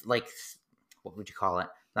like, what would you call it?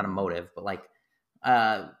 Not a motive, but like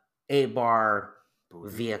 8-bar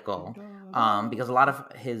vehicle. Because a lot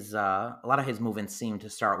of his movements seem to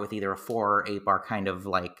start with either a 4 or 8-bar kind of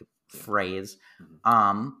like phrase.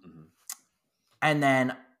 And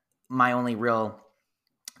then my only real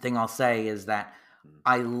thing I'll say is that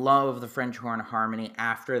I love the French horn harmony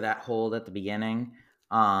after that hold at the beginning.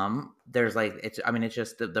 There's like, it's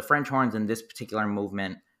just the French horns in this particular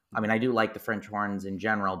movement. I mean, I do like the French horns in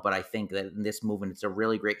general, but I think that in this movement, it's a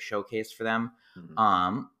really great showcase for them.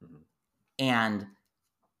 And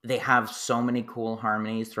they have so many cool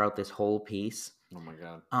harmonies throughout this whole piece. Oh my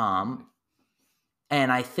God.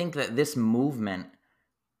 And I think that this movement,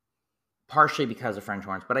 partially because of French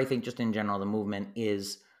horns, but I think just in general, the movement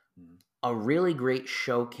is a really great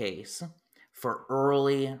showcase for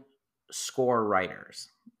early score writers,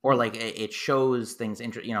 or like it shows things.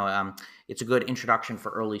 It's a good introduction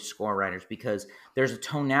for early score writers, because there's a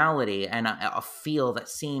tonality and a feel that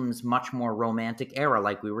seems much more romantic era,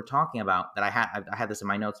 like we were talking about. That I had this in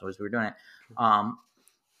my notes as we were doing it.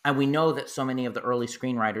 And we know that so many of the early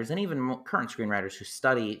screenwriters and even current screenwriters who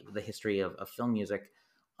study the history of film music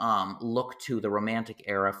look to the Romantic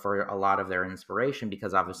era for a lot of their inspiration,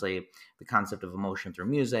 because obviously the concept of emotion through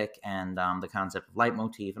music and the concept of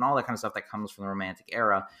leitmotif and all that kind of stuff that comes from the Romantic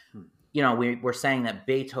era. We're saying that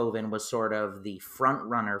Beethoven was sort of the front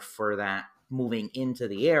runner for that moving into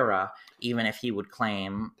the era, even if he would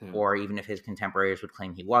claim, or even if his contemporaries would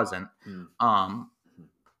claim he wasn't.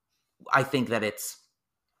 I think it's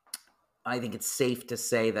safe to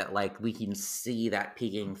say that like we can see that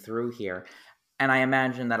peeking through here. And I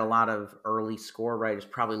imagine that a lot of early score writers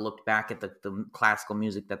probably looked back at the classical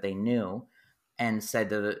music that they knew and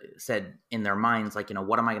said in their minds, like,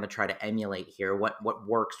 what am I going to try to emulate here? What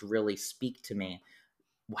works really speak to me?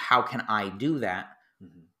 How can I do that?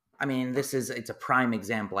 I mean, it's a prime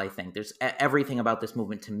example. I think there's everything about this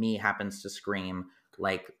movement to me happens to scream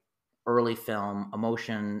like early film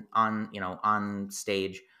emotion on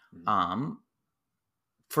stage.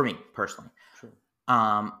 For me personally,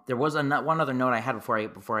 there was one other note I had before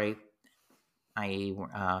I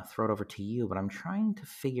throw it over to you, but I'm trying to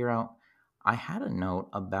figure out. I had a note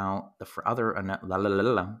about the other.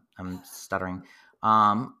 I'm stuttering.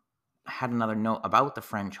 I had another note about the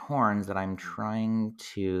French horns that I'm trying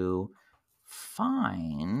to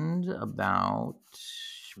find about,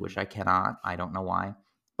 which I cannot. I don't know why.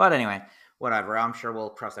 But anyway, whatever. I'm sure we'll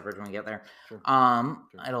cross that bridge when we get there. Sure.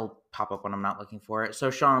 It'll pop up when I'm not looking for it. So,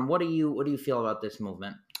 Sean, what do you feel about this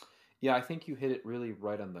movement? Yeah, I think you hit it really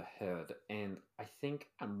right on the head, and I think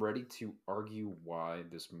I'm ready to argue why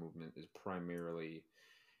this movement is primarily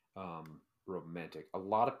romantic. A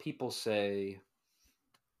lot of people say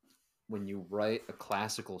when you write a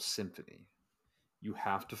classical symphony, you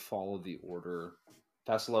have to follow the order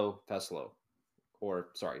fast, slow, fast, slow. Or,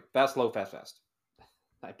 sorry, fast, slow, fast, fast.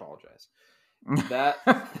 I apologize.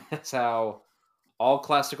 That's how all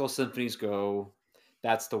classical symphonies go.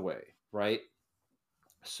 That's the way, right?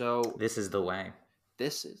 So this is the way.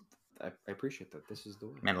 I appreciate that. This is the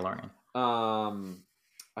way. Mandalorian.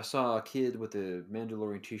 I saw a kid with a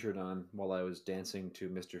Mandalorian T-shirt on while I was dancing to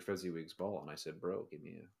Mr. Fezziwig's ball, and I said, "Bro, give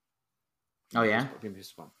me give me a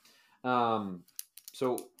spot."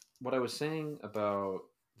 So what I was saying about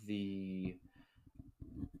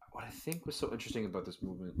what I think was so interesting about this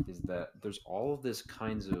movement is that there's all of this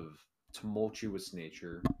kinds of tumultuous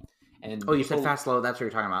nature. And you said fast, slow. That's what you're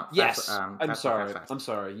talking about. Yes, I'm sorry. I'm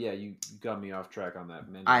sorry. Yeah, you got me off track on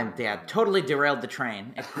that. Totally derailed the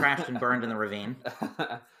train. It crashed and burned in the ravine.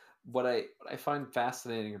 What I find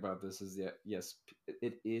fascinating about this is that yes,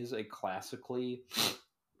 it is a classically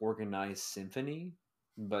organized symphony,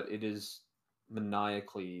 but it is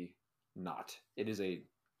maniacally not. It is a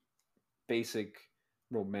basic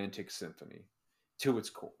romantic symphony to its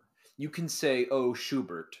core. You can say, "Oh,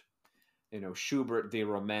 Schubert." Schubert, the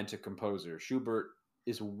romantic composer. Schubert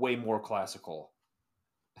is way more classical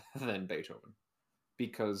than Beethoven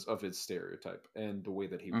because of his stereotype and the way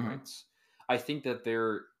that he writes. I think that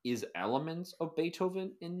there is elements of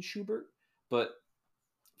Beethoven in Schubert, but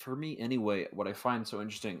for me anyway, what I find so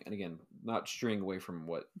interesting, and again, not straying away from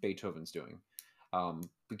what Beethoven's doing,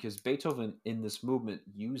 because Beethoven in this movement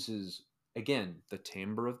uses, again, the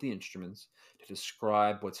timbre of the instruments to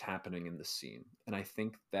describe what's happening in the scene. And I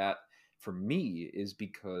think that for me is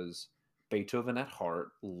because Beethoven at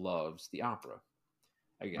heart loves the opera.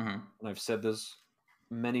 Again, and I've said this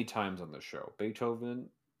many times on the show,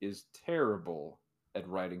 Beethoven is terrible at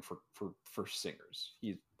writing for singers.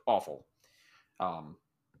 He's awful.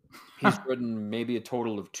 He's written maybe a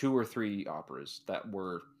total of 2 or 3 operas that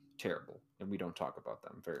were terrible, and we don't talk about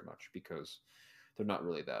them very much because they're not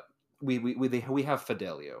really that. We have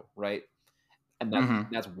Fidelio, right? And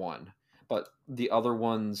that's one. But the other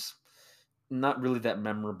ones, not really that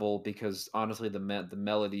memorable because honestly the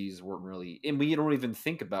melodies weren't really, and we don't even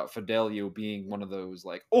think about Fidelio being one of those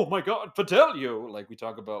like, oh my god, Fidelio, like we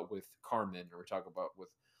talk about with Carmen, or we talk about with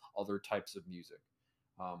other types of music,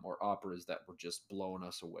 or operas that were just blowing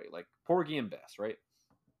us away, like Porgy and Bess, right?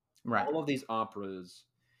 All of these operas,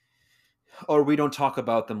 or we don't talk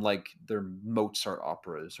about them like they're Mozart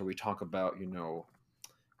operas, or we talk about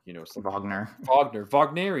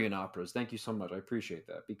Wagnerian operas. Thank you so much. I appreciate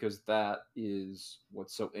that, because that is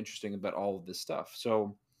what's so interesting about all of this stuff.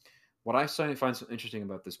 So what I find so interesting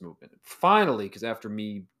about this movement, finally, because after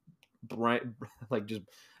me like just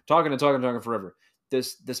talking forever,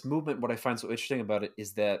 this movement, what I find so interesting about it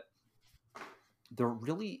is that there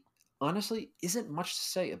really honestly isn't much to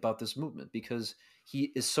say about this movement, because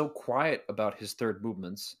he is so quiet about his third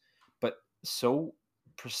movements, but so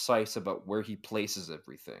precise about where he places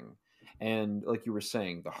everything. And like you were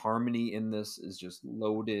saying, the harmony in this is just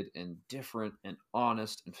loaded and different and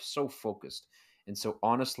honest and so focused, and so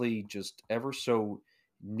honestly just ever so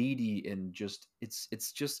needy, and just it's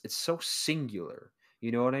so singular.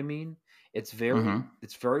 You know what I mean? It's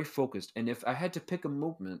very focused. And if I had to pick a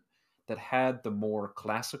movement that had the more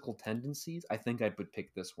classical tendencies, I think I would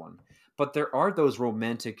pick this one. But there are those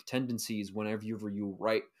romantic tendencies whenever you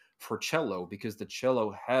write for cello, because the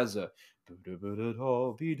cello has a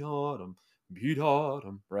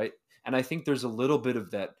right, and I think there's a little bit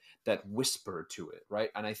of that whisper to it, right?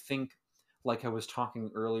 And I think, like I was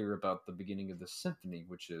talking earlier about the beginning of the symphony,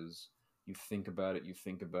 which is you think about it, you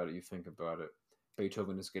think about it, you think about it.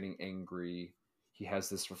 Beethoven is getting angry. He has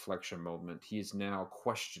this reflection moment. He is now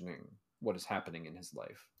questioning what is happening in his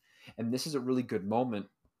life. And this is a really good moment.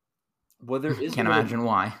 Well, there is a Can't little imagine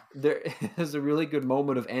why. there is a really good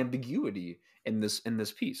moment of ambiguity in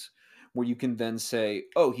this piece, where you can then say,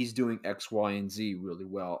 oh, he's doing X, Y, and Z really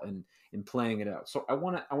well, and in playing it out. So I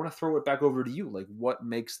want to throw it back over to you. Like, what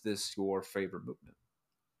makes this your favorite movement?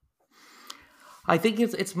 I think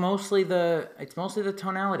it's mostly the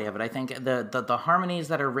tonality of it. I think the harmonies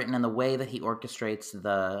that are written and the way that he orchestrates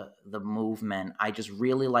the movement. I just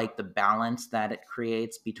really like the balance that it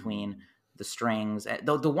creates between the strings.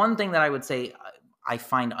 The one thing that I would say I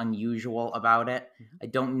find unusual about it, I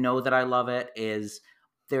don't know that I love it, is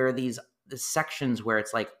there are these sections where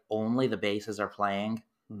it's like only the basses are playing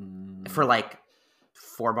for like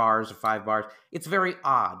 4 bars or 5 bars. It's very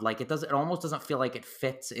odd. Like it almost doesn't feel like it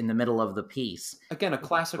fits in the middle of the piece. Again, a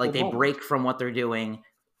classical Like they moment. break from what they're doing,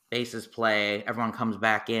 basses play, everyone comes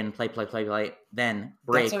back in, play, play, play, play, then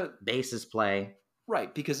break, basses play.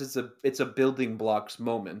 Right, because it's a building blocks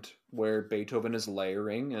moment where Beethoven is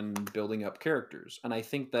layering and building up characters. And I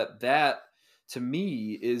think that to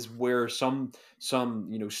me is where some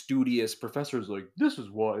studious professors like, this is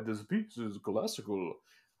why this piece is classical.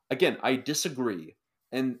 Again, I disagree.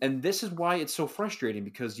 And this is why it's so frustrating,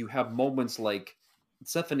 because you have moments like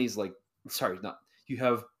Symphony's like, sorry, not you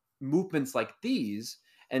have movements like these,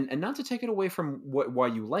 and not to take it away from why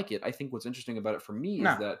you like it. I think what's interesting about it for me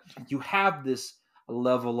is that you have this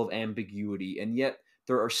level of ambiguity, and yet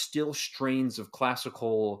there are still strains of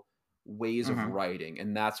classical ways of writing,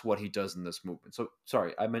 and that's what he does in this movement. So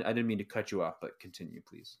sorry, I didn't mean to cut you off, but continue,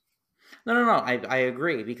 please. No. I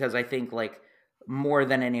agree, because I think like more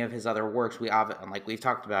than any of his other works, like we've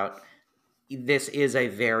talked about, this is a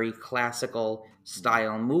very classical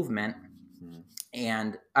style movement,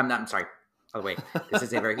 and I'm sorry. By the way, this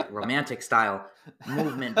is a very romantic style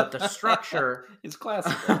movement, but the structure is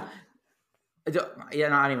classical. Yeah,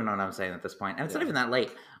 no, I don't even know what I'm saying at this point, and it's not even that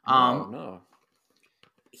late. No.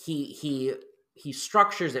 He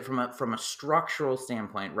structures it from a structural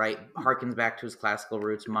standpoint, right? Harkens back to his classical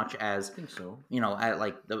roots, much as I think so. At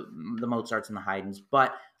like the Mozarts and the Haydns,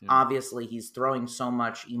 but obviously he's throwing so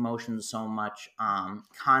much emotion, so much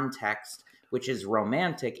context, which is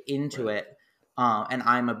romantic, into it. And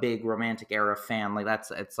I'm a big romantic era fan. Like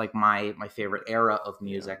it's like my favorite era of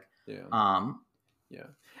music. Yeah.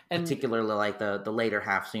 And particularly like the later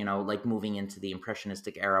half, so like moving into the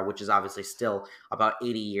impressionistic era, which is obviously still about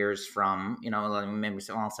 80 years from maybe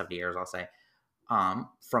 70 years, I'll say,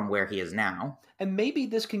 from where he is now. And maybe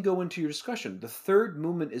this can go into your discussion. The third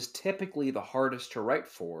movement is typically the hardest to write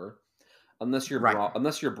for, unless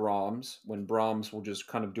you're Brahms, when Brahms will just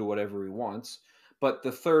kind of do whatever he wants. But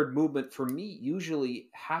the third movement for me usually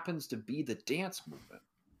happens to be the dance movement.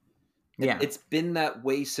 And it's been that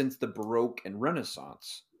way since the Baroque and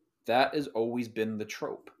Renaissance. That has always been the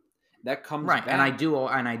trope. That comes back. And I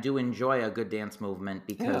do enjoy a good dance movement,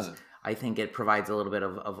 because I think it provides a little bit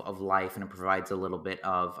of life, and it provides a little bit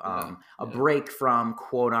of a break from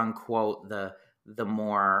quote unquote the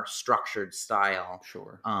more structured style.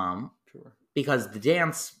 Sure. Because the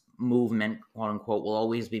dance movement, quote unquote, will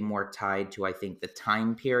always be more tied to, I think, the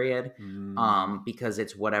time period, because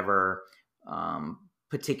it's whatever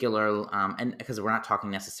particular, and because we're not talking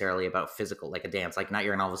necessarily about physical, like a dance, like not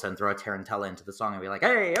you're gonna all of a sudden throw a tarantella into the song and be like,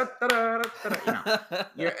 hey, it's not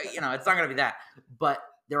gonna be that. But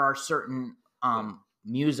there are certain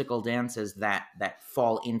musical dances that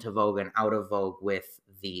fall into vogue and out of vogue with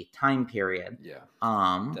the time period.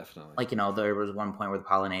 Definitely. Like there was one point where the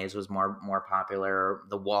Polonaise was more popular.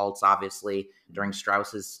 The waltz, obviously, during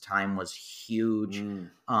Strauss's time was huge.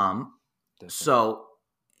 So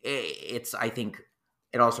it's, I think,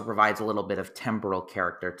 it also provides a little bit of temporal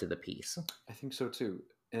character to the piece. I think so too.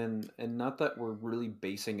 And not that we're really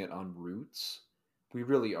basing it on roots. We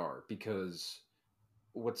really are, because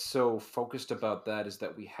what's so focused about that is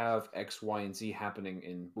that we have X, Y, and Z happening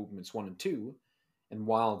in movements 1 and 2. And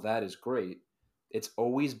while that is great, it's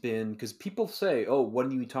always been, because people say, oh, what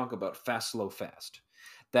do you talk about? Fast, slow, fast.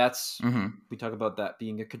 That's, we talk about that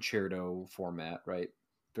being a concerto format, right?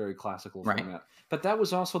 Very classical format. But that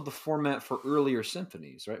was also the format for earlier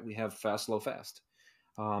symphonies, right? We have fast, slow, fast.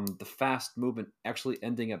 The fast movement actually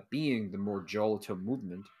ending up being the more giotto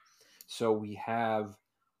movement. So we have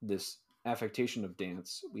this affectation of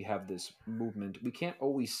dance, we have this movement. We can't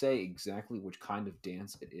always say exactly which kind of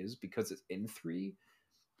dance it is because it's in three.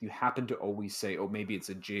 You happen to always say, oh, maybe it's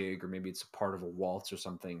a jig or maybe it's a part of a waltz or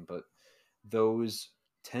something, but those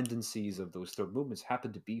tendencies of those third movements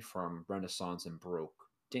happen to be from Renaissance and Baroque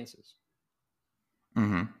dances.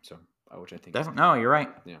 Mm-hmm. So, which I think is no, you're right.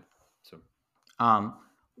 Yeah. So,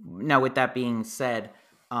 now with that being said,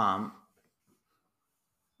 I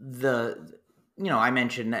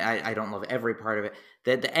mentioned I don't love every part of it.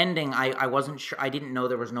 The ending, I wasn't sure. I didn't know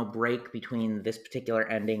there was no break between this particular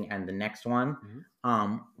ending and the next one.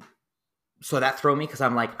 Mm-hmm. So that threw me because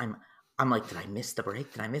I'm like, did I miss the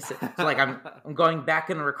break? Did I miss it? So like I'm going back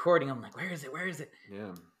in the recording. I'm like, where is it? Where is it?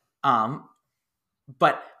 Yeah.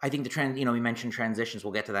 But I think we mentioned transitions.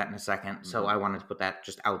 We'll get to that in a second. Mm-hmm. So I wanted to put that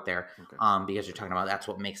just out there, okay. Because you're talking about that's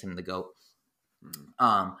what makes him the GOAT.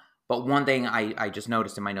 Mm-hmm. But one thing I just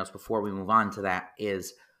noticed in my notes before we move on to that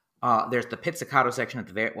is there's the pizzicato section at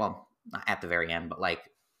the not at the very end, but like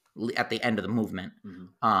at the end of the movement,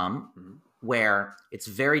 mm-hmm. Where it's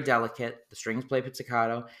very delicate. The strings play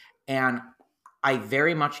pizzicato, and I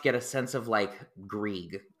very much get a sense of like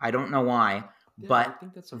Grieg. I don't know why. Yeah, but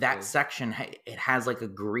okay. That section, it has like a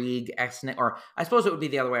Grieg-esque, or I suppose it would be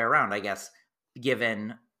the other way around, I guess,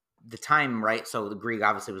 given the time, right? So the Grieg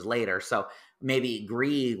obviously was later. So maybe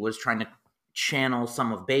Grieg was trying to channel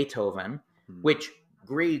some of Beethoven, which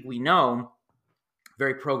Grieg, we know,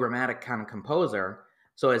 very programmatic kind of composer.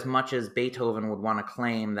 So as much as Beethoven would want to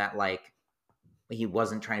claim that like he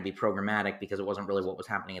wasn't trying to be programmatic because it wasn't really what was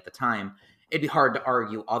happening at the time, it'd be hard to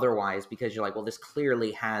argue otherwise because you're like, well, this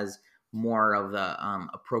clearly has more of a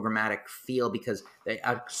programmatic feel because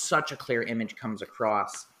such a clear image comes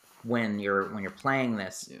across when you're playing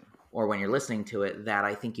this, yeah, or when you're listening to it, that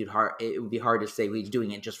I think it would be hard to say he's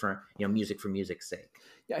doing it just for music for music's sake.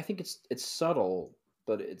 Yeah, I think it's subtle,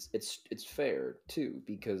 but it's fair too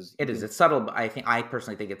because it's subtle. But I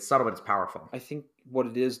personally think it's subtle, but it's powerful. I think what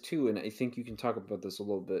it is too, and I think you can talk about this a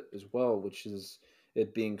little bit as well, which is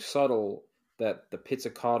it being subtle that the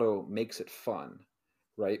pizzicato makes it fun.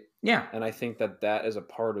 Right? Yeah. And I think that is a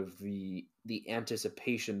part of the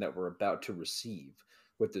anticipation that we're about to receive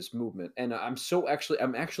with this movement. And I'm actually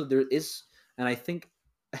there is, and I think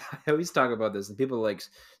I always talk about this and people are like,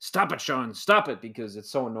 stop it, Sean, stop it, because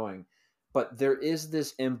it's so annoying. But there is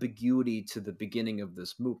this ambiguity to the beginning of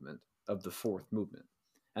this movement, of the fourth movement.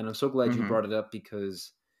 And I'm so glad you brought it up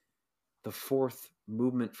because the fourth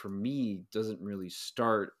movement for me doesn't really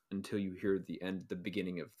start until you hear the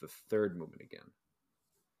beginning of the third movement again.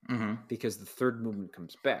 Because the third movement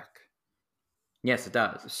comes back. Yes, it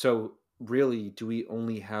does. So really, do we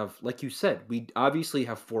only have, like you said, we obviously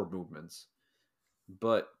have four movements,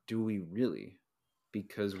 but do we really?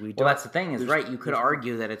 Because we don't. Well, that's the thing is, right, you could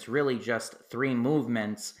argue that it's really just three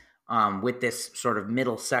movements with this sort of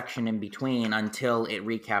middle section in between until it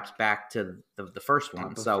recaps back to the first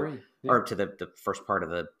one. So, yeah. Or to the first part of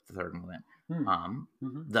the third movement.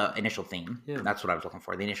 The initial theme. Yeah. That's what I was looking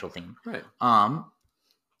for, the initial theme. Right.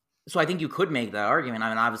 So I think you could make that argument. I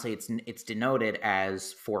mean, obviously it's denoted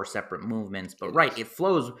as four separate movements, but it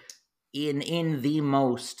flows in the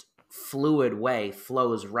most fluid way,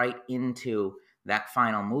 flows right into that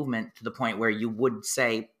final movement to the point where you would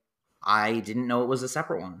say, I didn't know it was a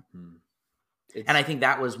separate one. And I think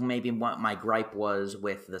that was maybe what my gripe was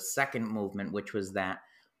with the second movement, which was that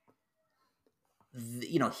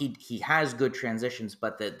he has good transitions,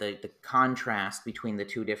 but the contrast between the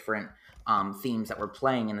two different themes that we're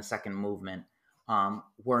playing in the second movement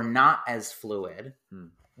were not as fluid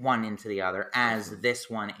one into the other as this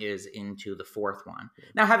one is into the fourth one.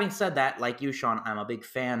 Now, having said that, like you, Sean, I'm a big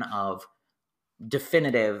fan of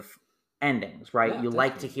definitive endings, right? You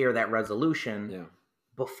like to hear that resolution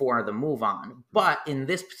before the move on. But in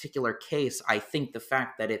this particular case, I think the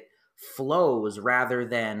fact that it flows rather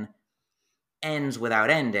than ends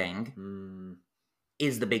without ending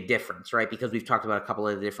is the big difference, right? Because we've talked about a couple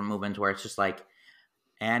of the different movements where it's just like,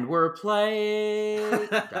 and we're playing,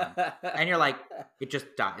 done. And you're like, it just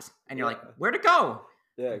dies. And you're like, where'd it go?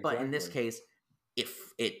 Yeah, exactly. But in this case,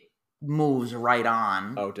 if it moves right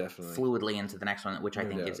on, definitely fluidly into the next one, which I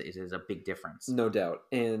think is a big difference. No doubt.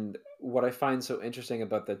 And what I find so interesting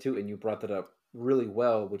about that too, and you brought that up really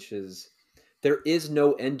well, which is there is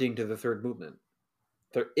no ending to the third movement.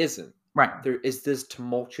 There isn't. Right. There is this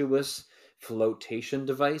tumultuous flotation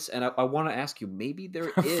device, and I want to ask you, maybe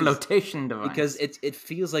there is flotation device because it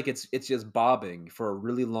feels like it's just bobbing for a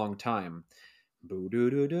really long time. Like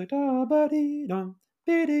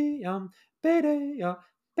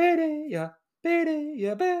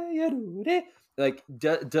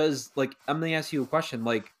does like I'm gonna ask you a question.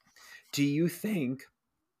 Like, do you think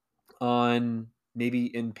on maybe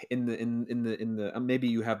in the maybe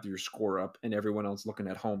you have your score up and everyone else looking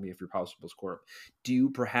at home, you have your possible score up. Do you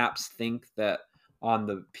perhaps think that on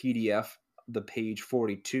the PDF, the page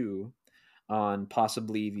 42, on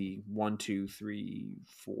possibly the 1, 2, 3,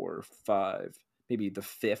 4, 5, maybe the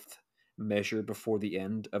fifth measure before the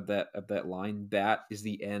end of that line, that is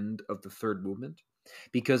the end of the third movement?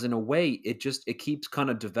 Because in a way it keeps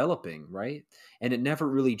kind of developing, right? And it never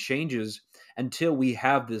really changes until we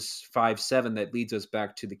have this 5/7 that leads us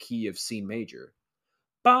back to the key of C major.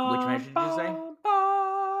 Which Ba, measure did you say? ba,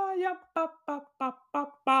 ba, ya, ba, ba, ba, ba,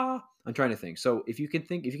 ba. I'm trying to think. So if you can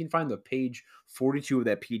find the page 42 of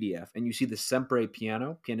that PDF and you see the sempre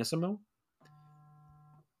pianissimo.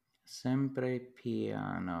 Sempre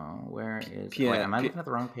piano. Where is? Oh, wait, Pia, am I pi- looking at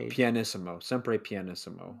the wrong page? Pianissimo, sempre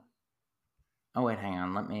pianissimo. Oh wait, hang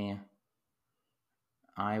on. Let me.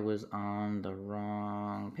 I was on the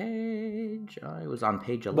wrong page. I was on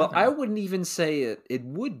page Well, I 11. wouldn't even say it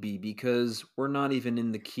would be, because we're not even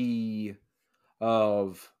in the key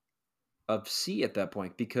of C at that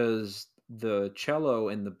point, because the cello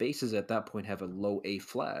and the basses at that point have a low A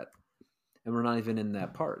flat, and we're not even in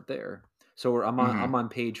that part there. So I'm Mm-hmm. on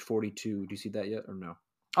page 42. Do you see that yet or no?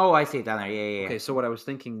 Oh, I see it down there. Yeah, yeah, Okay, so what I was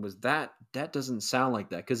thinking was that doesn't sound like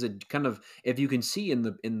that, because it kind of, if you can see in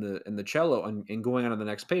the cello and going on to the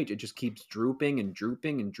next page, it just keeps drooping and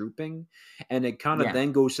drooping and drooping, and it kind of yeah.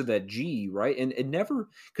 then goes to that G, right? And it never,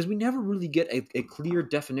 because we never really get a clear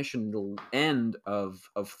definition the end of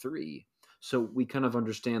three, so we kind of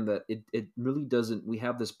understand that it really doesn't. We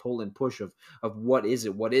have this pull and push of what is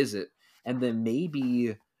it, and then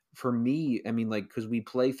maybe for me, I mean, like, because we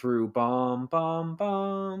play through bum bum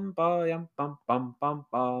bum bum bum bum bum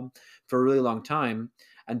bum for a really long time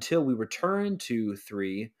until we return to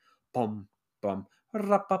three, bum bum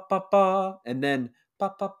ra pa pa pa, and then pa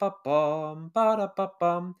pa pa bum ba da pa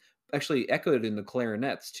bum. Actually, echoed in the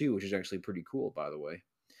clarinets too, which is actually pretty cool, by the way.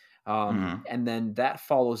 Mm-hmm. And then that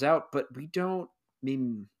follows out, but we don't.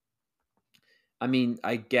 Mean,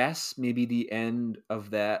 I guess maybe the end of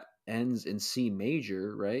that ends in C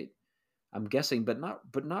major, right? I'm guessing, but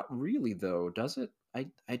not really though, does it?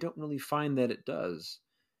 I don't really find that it does.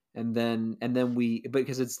 And then we,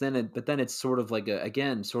 because it's then it, but then it's sort of like a,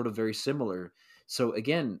 again, sort of very similar. So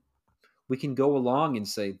again, we can go along and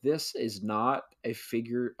say this is not a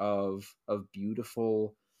figure of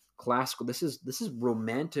beautiful classical. This is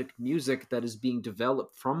romantic music that is being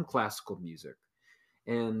developed from classical music,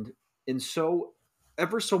 and so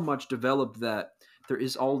ever so much developed that there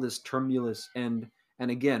is all this tumulus. And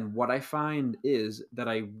again, what I find is that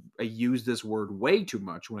I use this word way too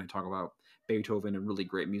much when I talk about Beethoven and really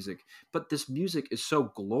great music, but this music is so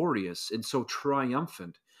glorious and so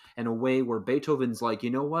triumphant, in a way where Beethoven's like, you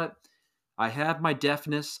know what, I have my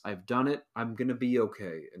deafness, I've done it, I'm gonna be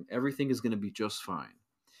okay, and everything is gonna be just fine,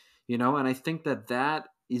 and I think that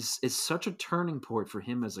is such a turning point for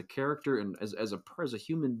him as a character and as a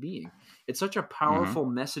human being. It's such a Mm-hmm. powerful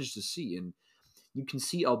message to see, and you can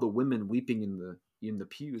see all the women weeping in the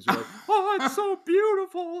pews. They're like, oh, it's so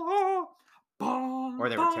beautiful. Oh. Or Bum,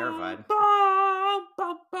 they were bum, terrified. bum,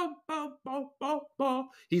 bum, bum, bum, bum, bum, bum.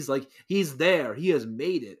 He's like, he's there, he has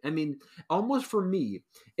made it. I mean, almost for me,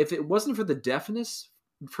 if it wasn't for the deafness,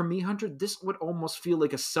 for me, Hunter, this would almost feel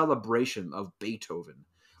like a celebration of Beethoven,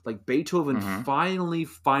 like Beethoven Mm-hmm. finally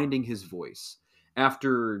finding his voice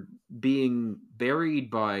after being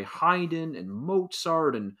buried by Haydn and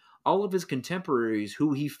Mozart and all of his contemporaries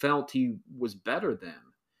who he felt he was better than.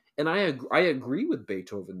 And I agree with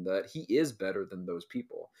Beethoven that he is better than those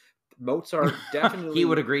people. Mozart He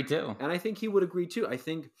would definitely, agree too. and I think he would agree too. I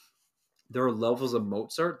think there are levels of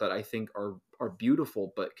Mozart that I think are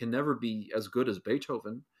beautiful, but can never be as good as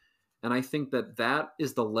Beethoven. And I think that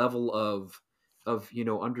is the level of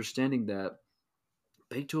understanding that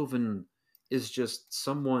Beethoven is just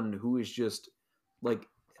someone who is just like,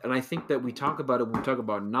 and I think that we talk about it when we talk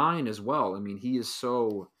about nine as well. I mean, he is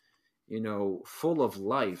so, full of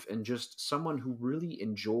life, and just someone who really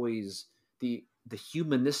enjoys the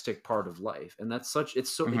humanistic part of life. And that's such,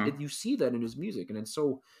 it's so, Mm-hmm. you see that in his music, and it's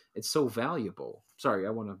so valuable. Sorry, I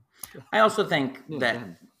want to I also think yeah, go that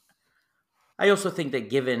ahead. I also think that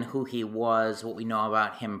given who he was, what we know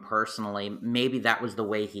about him personally, maybe that was the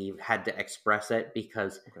way he had to express it,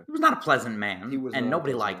 because Okay. he was not a pleasant He man was and not a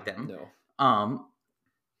nobody pleasant liked man. him. No. Um,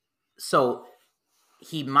 so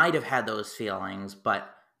he might have had those feelings, but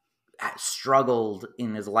struggled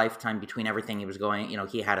in his lifetime between everything he was going.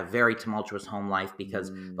 He had a very tumultuous home life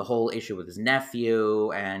because the Mm, whole issue with his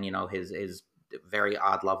nephew and his very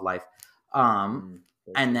odd love life. Um,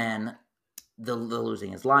 very and true. then the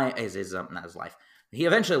losing his life is his not his life. He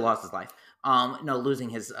eventually lost his life, No, losing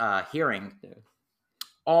his hearing. Yeah.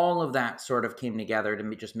 All of that sort of came together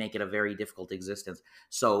to just make it a very difficult existence.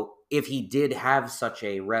 So if he did have such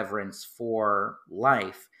a reverence for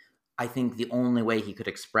life, I think the only way he could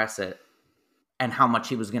express it and how much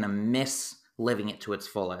he was going to miss living it to its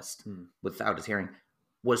fullest without his hearing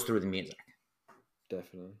was through the music.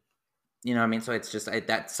 Definitely. You know what I mean? So it's just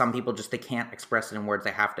that some people just, they can't express it in words.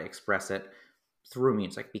 They have to express it through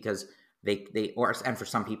music because and for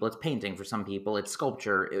some people it's painting, for some people it's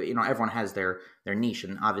sculpture. You know, everyone has their niche,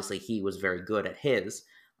 and obviously he was very good at his,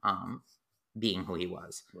 being who he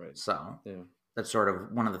was. Right. So Yeah. that's sort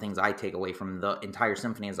of one of the things I take away from the entire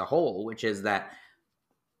symphony as a whole, which is that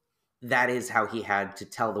is how he had to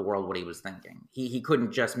tell the world what he was thinking. He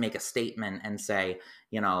couldn't just make a statement and say,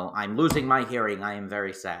 you know, I'm losing my hearing, I am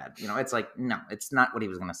very sad. You know, it's like, no, it's not what he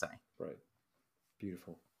was going to say. Right.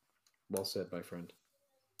 Beautiful. Well said, my friend.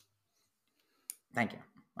 Thank you.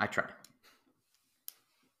 I try.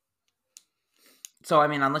 So, I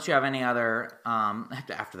mean, unless you have any other,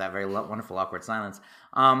 after that very wonderful awkward silence,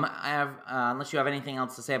 unless you have anything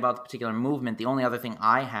else to say about the particular movement, the only other thing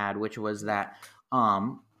I had, which was that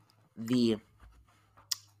the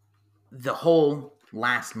whole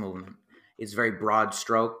last movement is very broad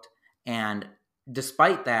stroked, and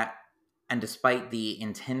despite that, and despite the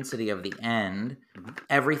intensity of the end,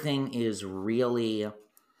 everything is really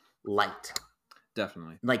light.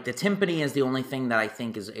 Definitely. Like the timpani is the only thing that I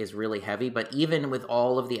think is really heavy, but even with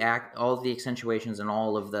all of the accentuations and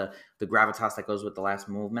all of the gravitas that goes with the last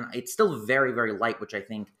movement, it's still very, very light, which I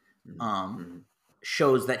think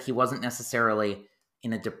shows that he wasn't necessarily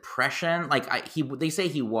in a depression. Like they say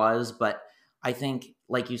he was, but I think,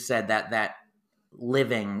 like you said, that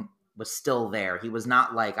living was still there. He was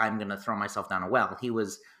not like, I'm going to throw myself down a well. He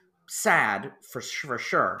was sad for sure.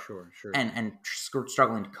 Sure. And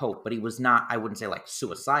struggling to cope, but he was not, I wouldn't say like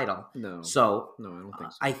suicidal. No. So no, I don't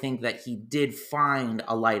think so. I think that he did find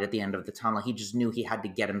a light at the end of the tunnel. He just knew he had to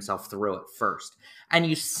get himself through it first. And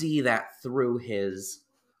you see that through his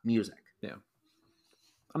music. Yeah.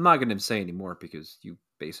 I'm not going to say anymore because you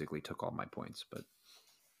basically took all my points, but.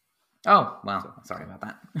 Oh, well, sorry about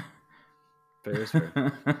that. Fair is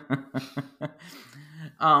fair.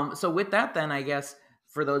 So with that, then, I guess,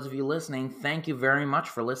 for those of you listening, thank you very much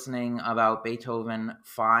for listening about Beethoven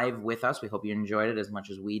 5 with us. We hope you enjoyed it as much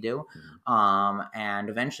as we do. And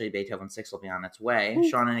eventually Beethoven 6 will be on its way.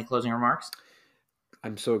 Sean, any closing remarks?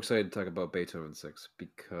 I'm so excited to talk about Beethoven 6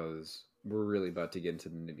 because we're really about to get into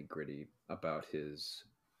the nitty-gritty about his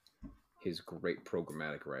great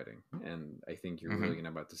programmatic writing. And I think you're really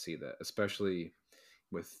about to see that, especially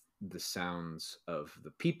with the sounds of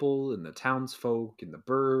the people and the townsfolk and the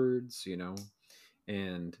birds, you know.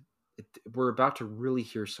 And we're about to really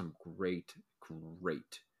hear some great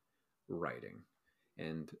writing,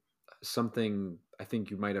 and something I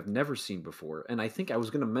think you might have never seen before. And I think I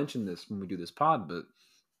was going to mention this when we do this pod, but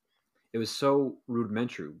it was so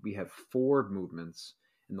rudimentary. We have 4 movements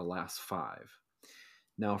in the last 5.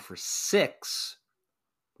 Now for 6,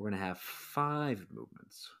 we're going to have 5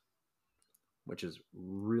 movements, which is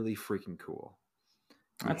really freaking cool.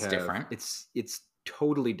 That's different. It's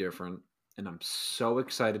totally different. And I'm so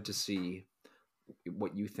excited to see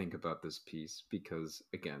what you think about this piece because,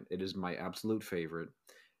 again, it is my absolute favorite.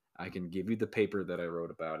 I can give you the paper that I wrote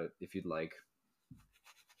about it if you'd like.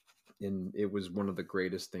 And it was one of the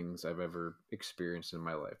greatest things I've ever experienced in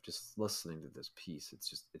my life. Just listening to this piece,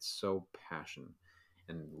 it's so passion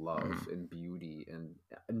and love and beauty.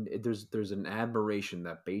 And there's an admiration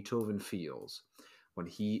that Beethoven feels when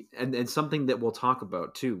he, and something that we'll talk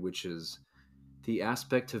about too, which is the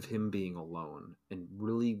aspect of him being alone and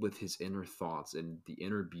really with his inner thoughts and the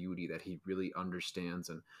inner beauty that he really understands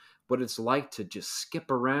and what it's like to just skip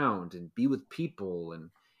around and be with people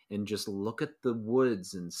and just look at the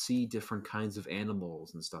woods and see different kinds of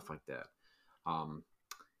animals and stuff like that.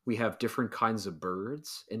 We have different kinds of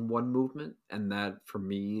birds in one movement, and that for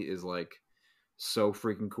me is like so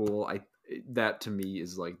freaking cool. That to me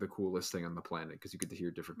is like the coolest thing on the planet because you get to hear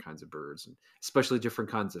different kinds of birds and especially different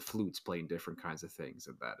kinds of flutes playing different kinds of things,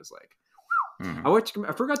 and that is like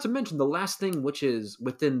I forgot to mention the last thing, which is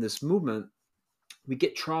within this movement we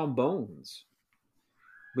get trombones,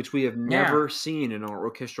 which we have never seen in our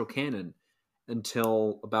orchestral canon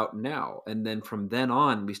until about now, and then from then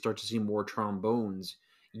on we start to see more trombones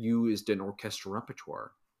used in orchestral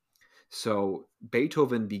repertoire. So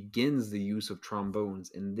Beethoven begins the use of trombones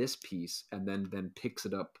in this piece and then picks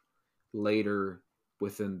it up later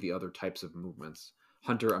within the other types of movements.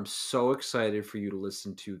 Hunter, I'm so excited for you to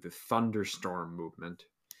listen to the thunderstorm movement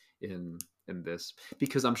in this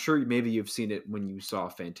because I'm sure maybe you've seen it when you saw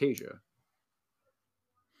Fantasia.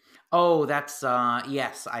 Oh, that's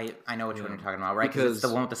yes, I know which one you're talking about, right? Because it's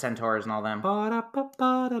the one with the centaurs and all them.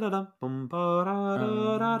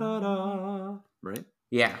 Right?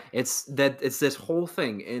 Yeah. It's this whole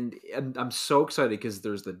thing, and I'm so excited because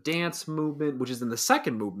there's the dance movement, which is in the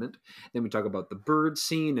second movement. Then we talk about the bird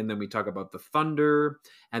scene, and then we talk about the thunder,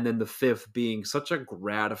 and then the fifth being such a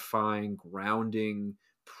gratifying, grounding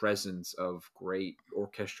presence of great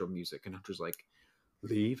orchestral music. And Hunter's like,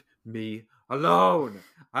 leave me alone.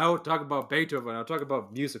 I will talk about Beethoven. I'll talk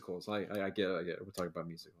about musicals. I get it. We'll talk about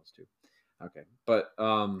musicals too. Okay, but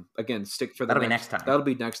again, stick for the That'll be next time. That'll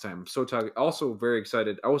be next time. I'm so also very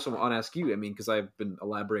excited. I also want to ask you. I mean, because I've been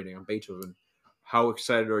elaborating on Beethoven. How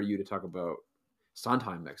excited are you to talk about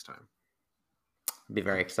Sondheim next time? It'd be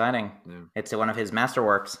very exciting. Yeah. It's one of his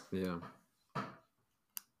masterworks. Yeah.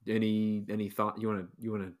 Any thought you want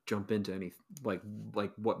to jump into any like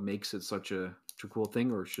what makes it such a cool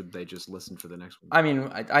thing, or should they just listen for the next one? I mean,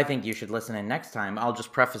 I think you should listen in next time. I'll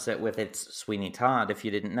just preface it with it's Sweeney Todd if you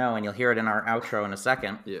didn't know, and you'll hear it in our outro in a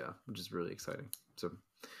second. Yeah, which is really exciting. So,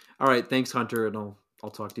 all right, thanks, Hunter, and I'll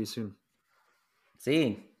talk to you soon.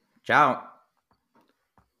 See, ciao.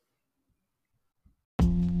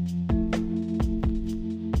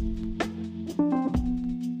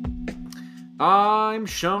 I'm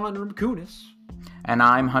Sean Ramkunis. And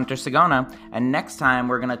I'm Hunter Sagona. And next time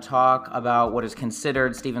we're going to talk about what is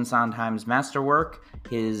considered Stephen Sondheim's masterwork,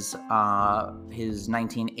 his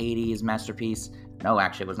 1980s masterpiece. No,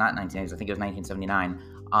 actually, it was not 1980s. I think it was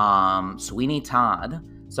 1979. Sweeney Todd.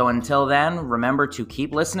 So until then, remember to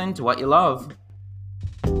keep listening to what you love.